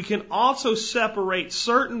 we can also separate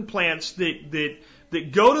certain plants that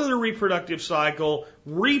go to the reproductive cycle,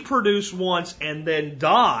 reproduce once, and then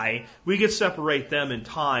die. We can separate them in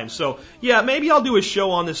time. So, yeah, maybe I'll do a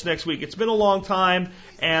show on this next week. It's been a long time,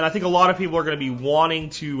 and I think a lot of people are going to be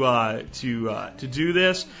wanting to do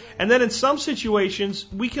this. And then in some situations,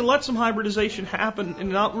 we can let some hybridization happen and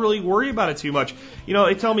not really worry about it too much. You know,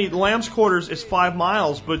 they tell me lamb's quarters is 5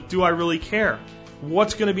 miles, but do I really care?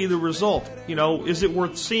 What's going to be the result? You know, is it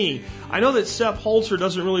worth seeing? I know that Sepp Holzer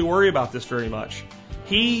doesn't really worry about this very much.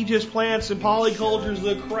 He just plants and polycultures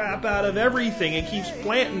the crap out of everything and keeps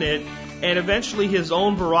planting it, and eventually his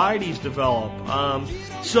own varieties develop.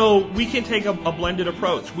 So we can take a blended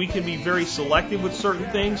approach. We can be very selective with certain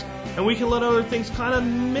things, and we can let other things kind of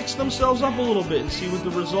mix themselves up a little bit and see what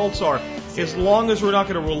the results are, as long as we're not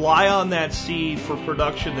going to rely on that seed for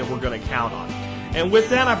production that we're going to count on. And with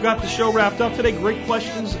that, I've got the show wrapped up today. Great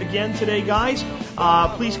questions again today, guys.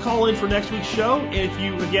 Please call in for next week's show. And if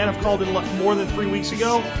you, again, have called in more than 3 weeks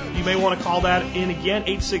ago, you may want to call that in again,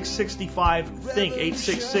 866-65-THINK,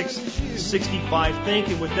 866-65-THINK.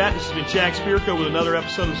 And with that, this has been Jack Spirko with another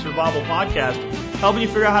episode of the Survival Podcast, helping you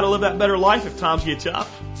figure out how to live that better life if times get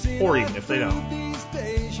tough, or even if they don't. These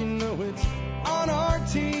days, you know it's on our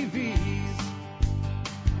TVs.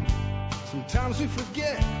 Sometimes we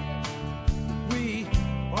forget we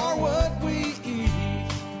are what we eat.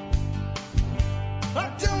 I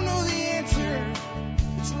don't know the answer.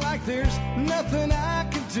 It's like there's nothing I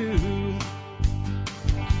can do.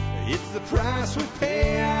 It's the price we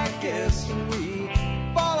pay, I guess, when we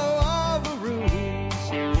follow all the rules.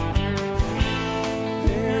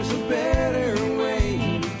 There's a better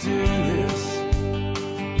way to do this.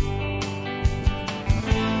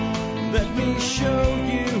 Let me show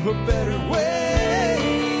you a better way.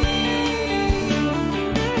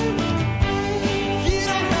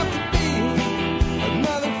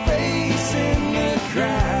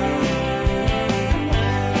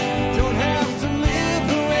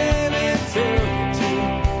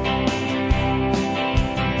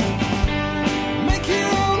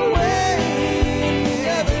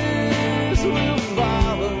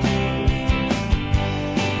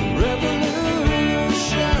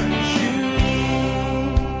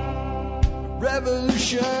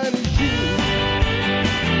 Revolution is you.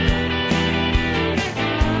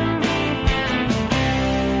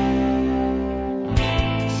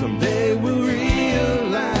 Someday we'll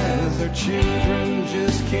realize our children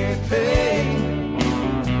just can't pay,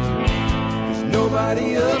 'cause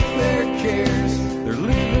nobody up there cares. They're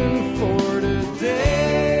living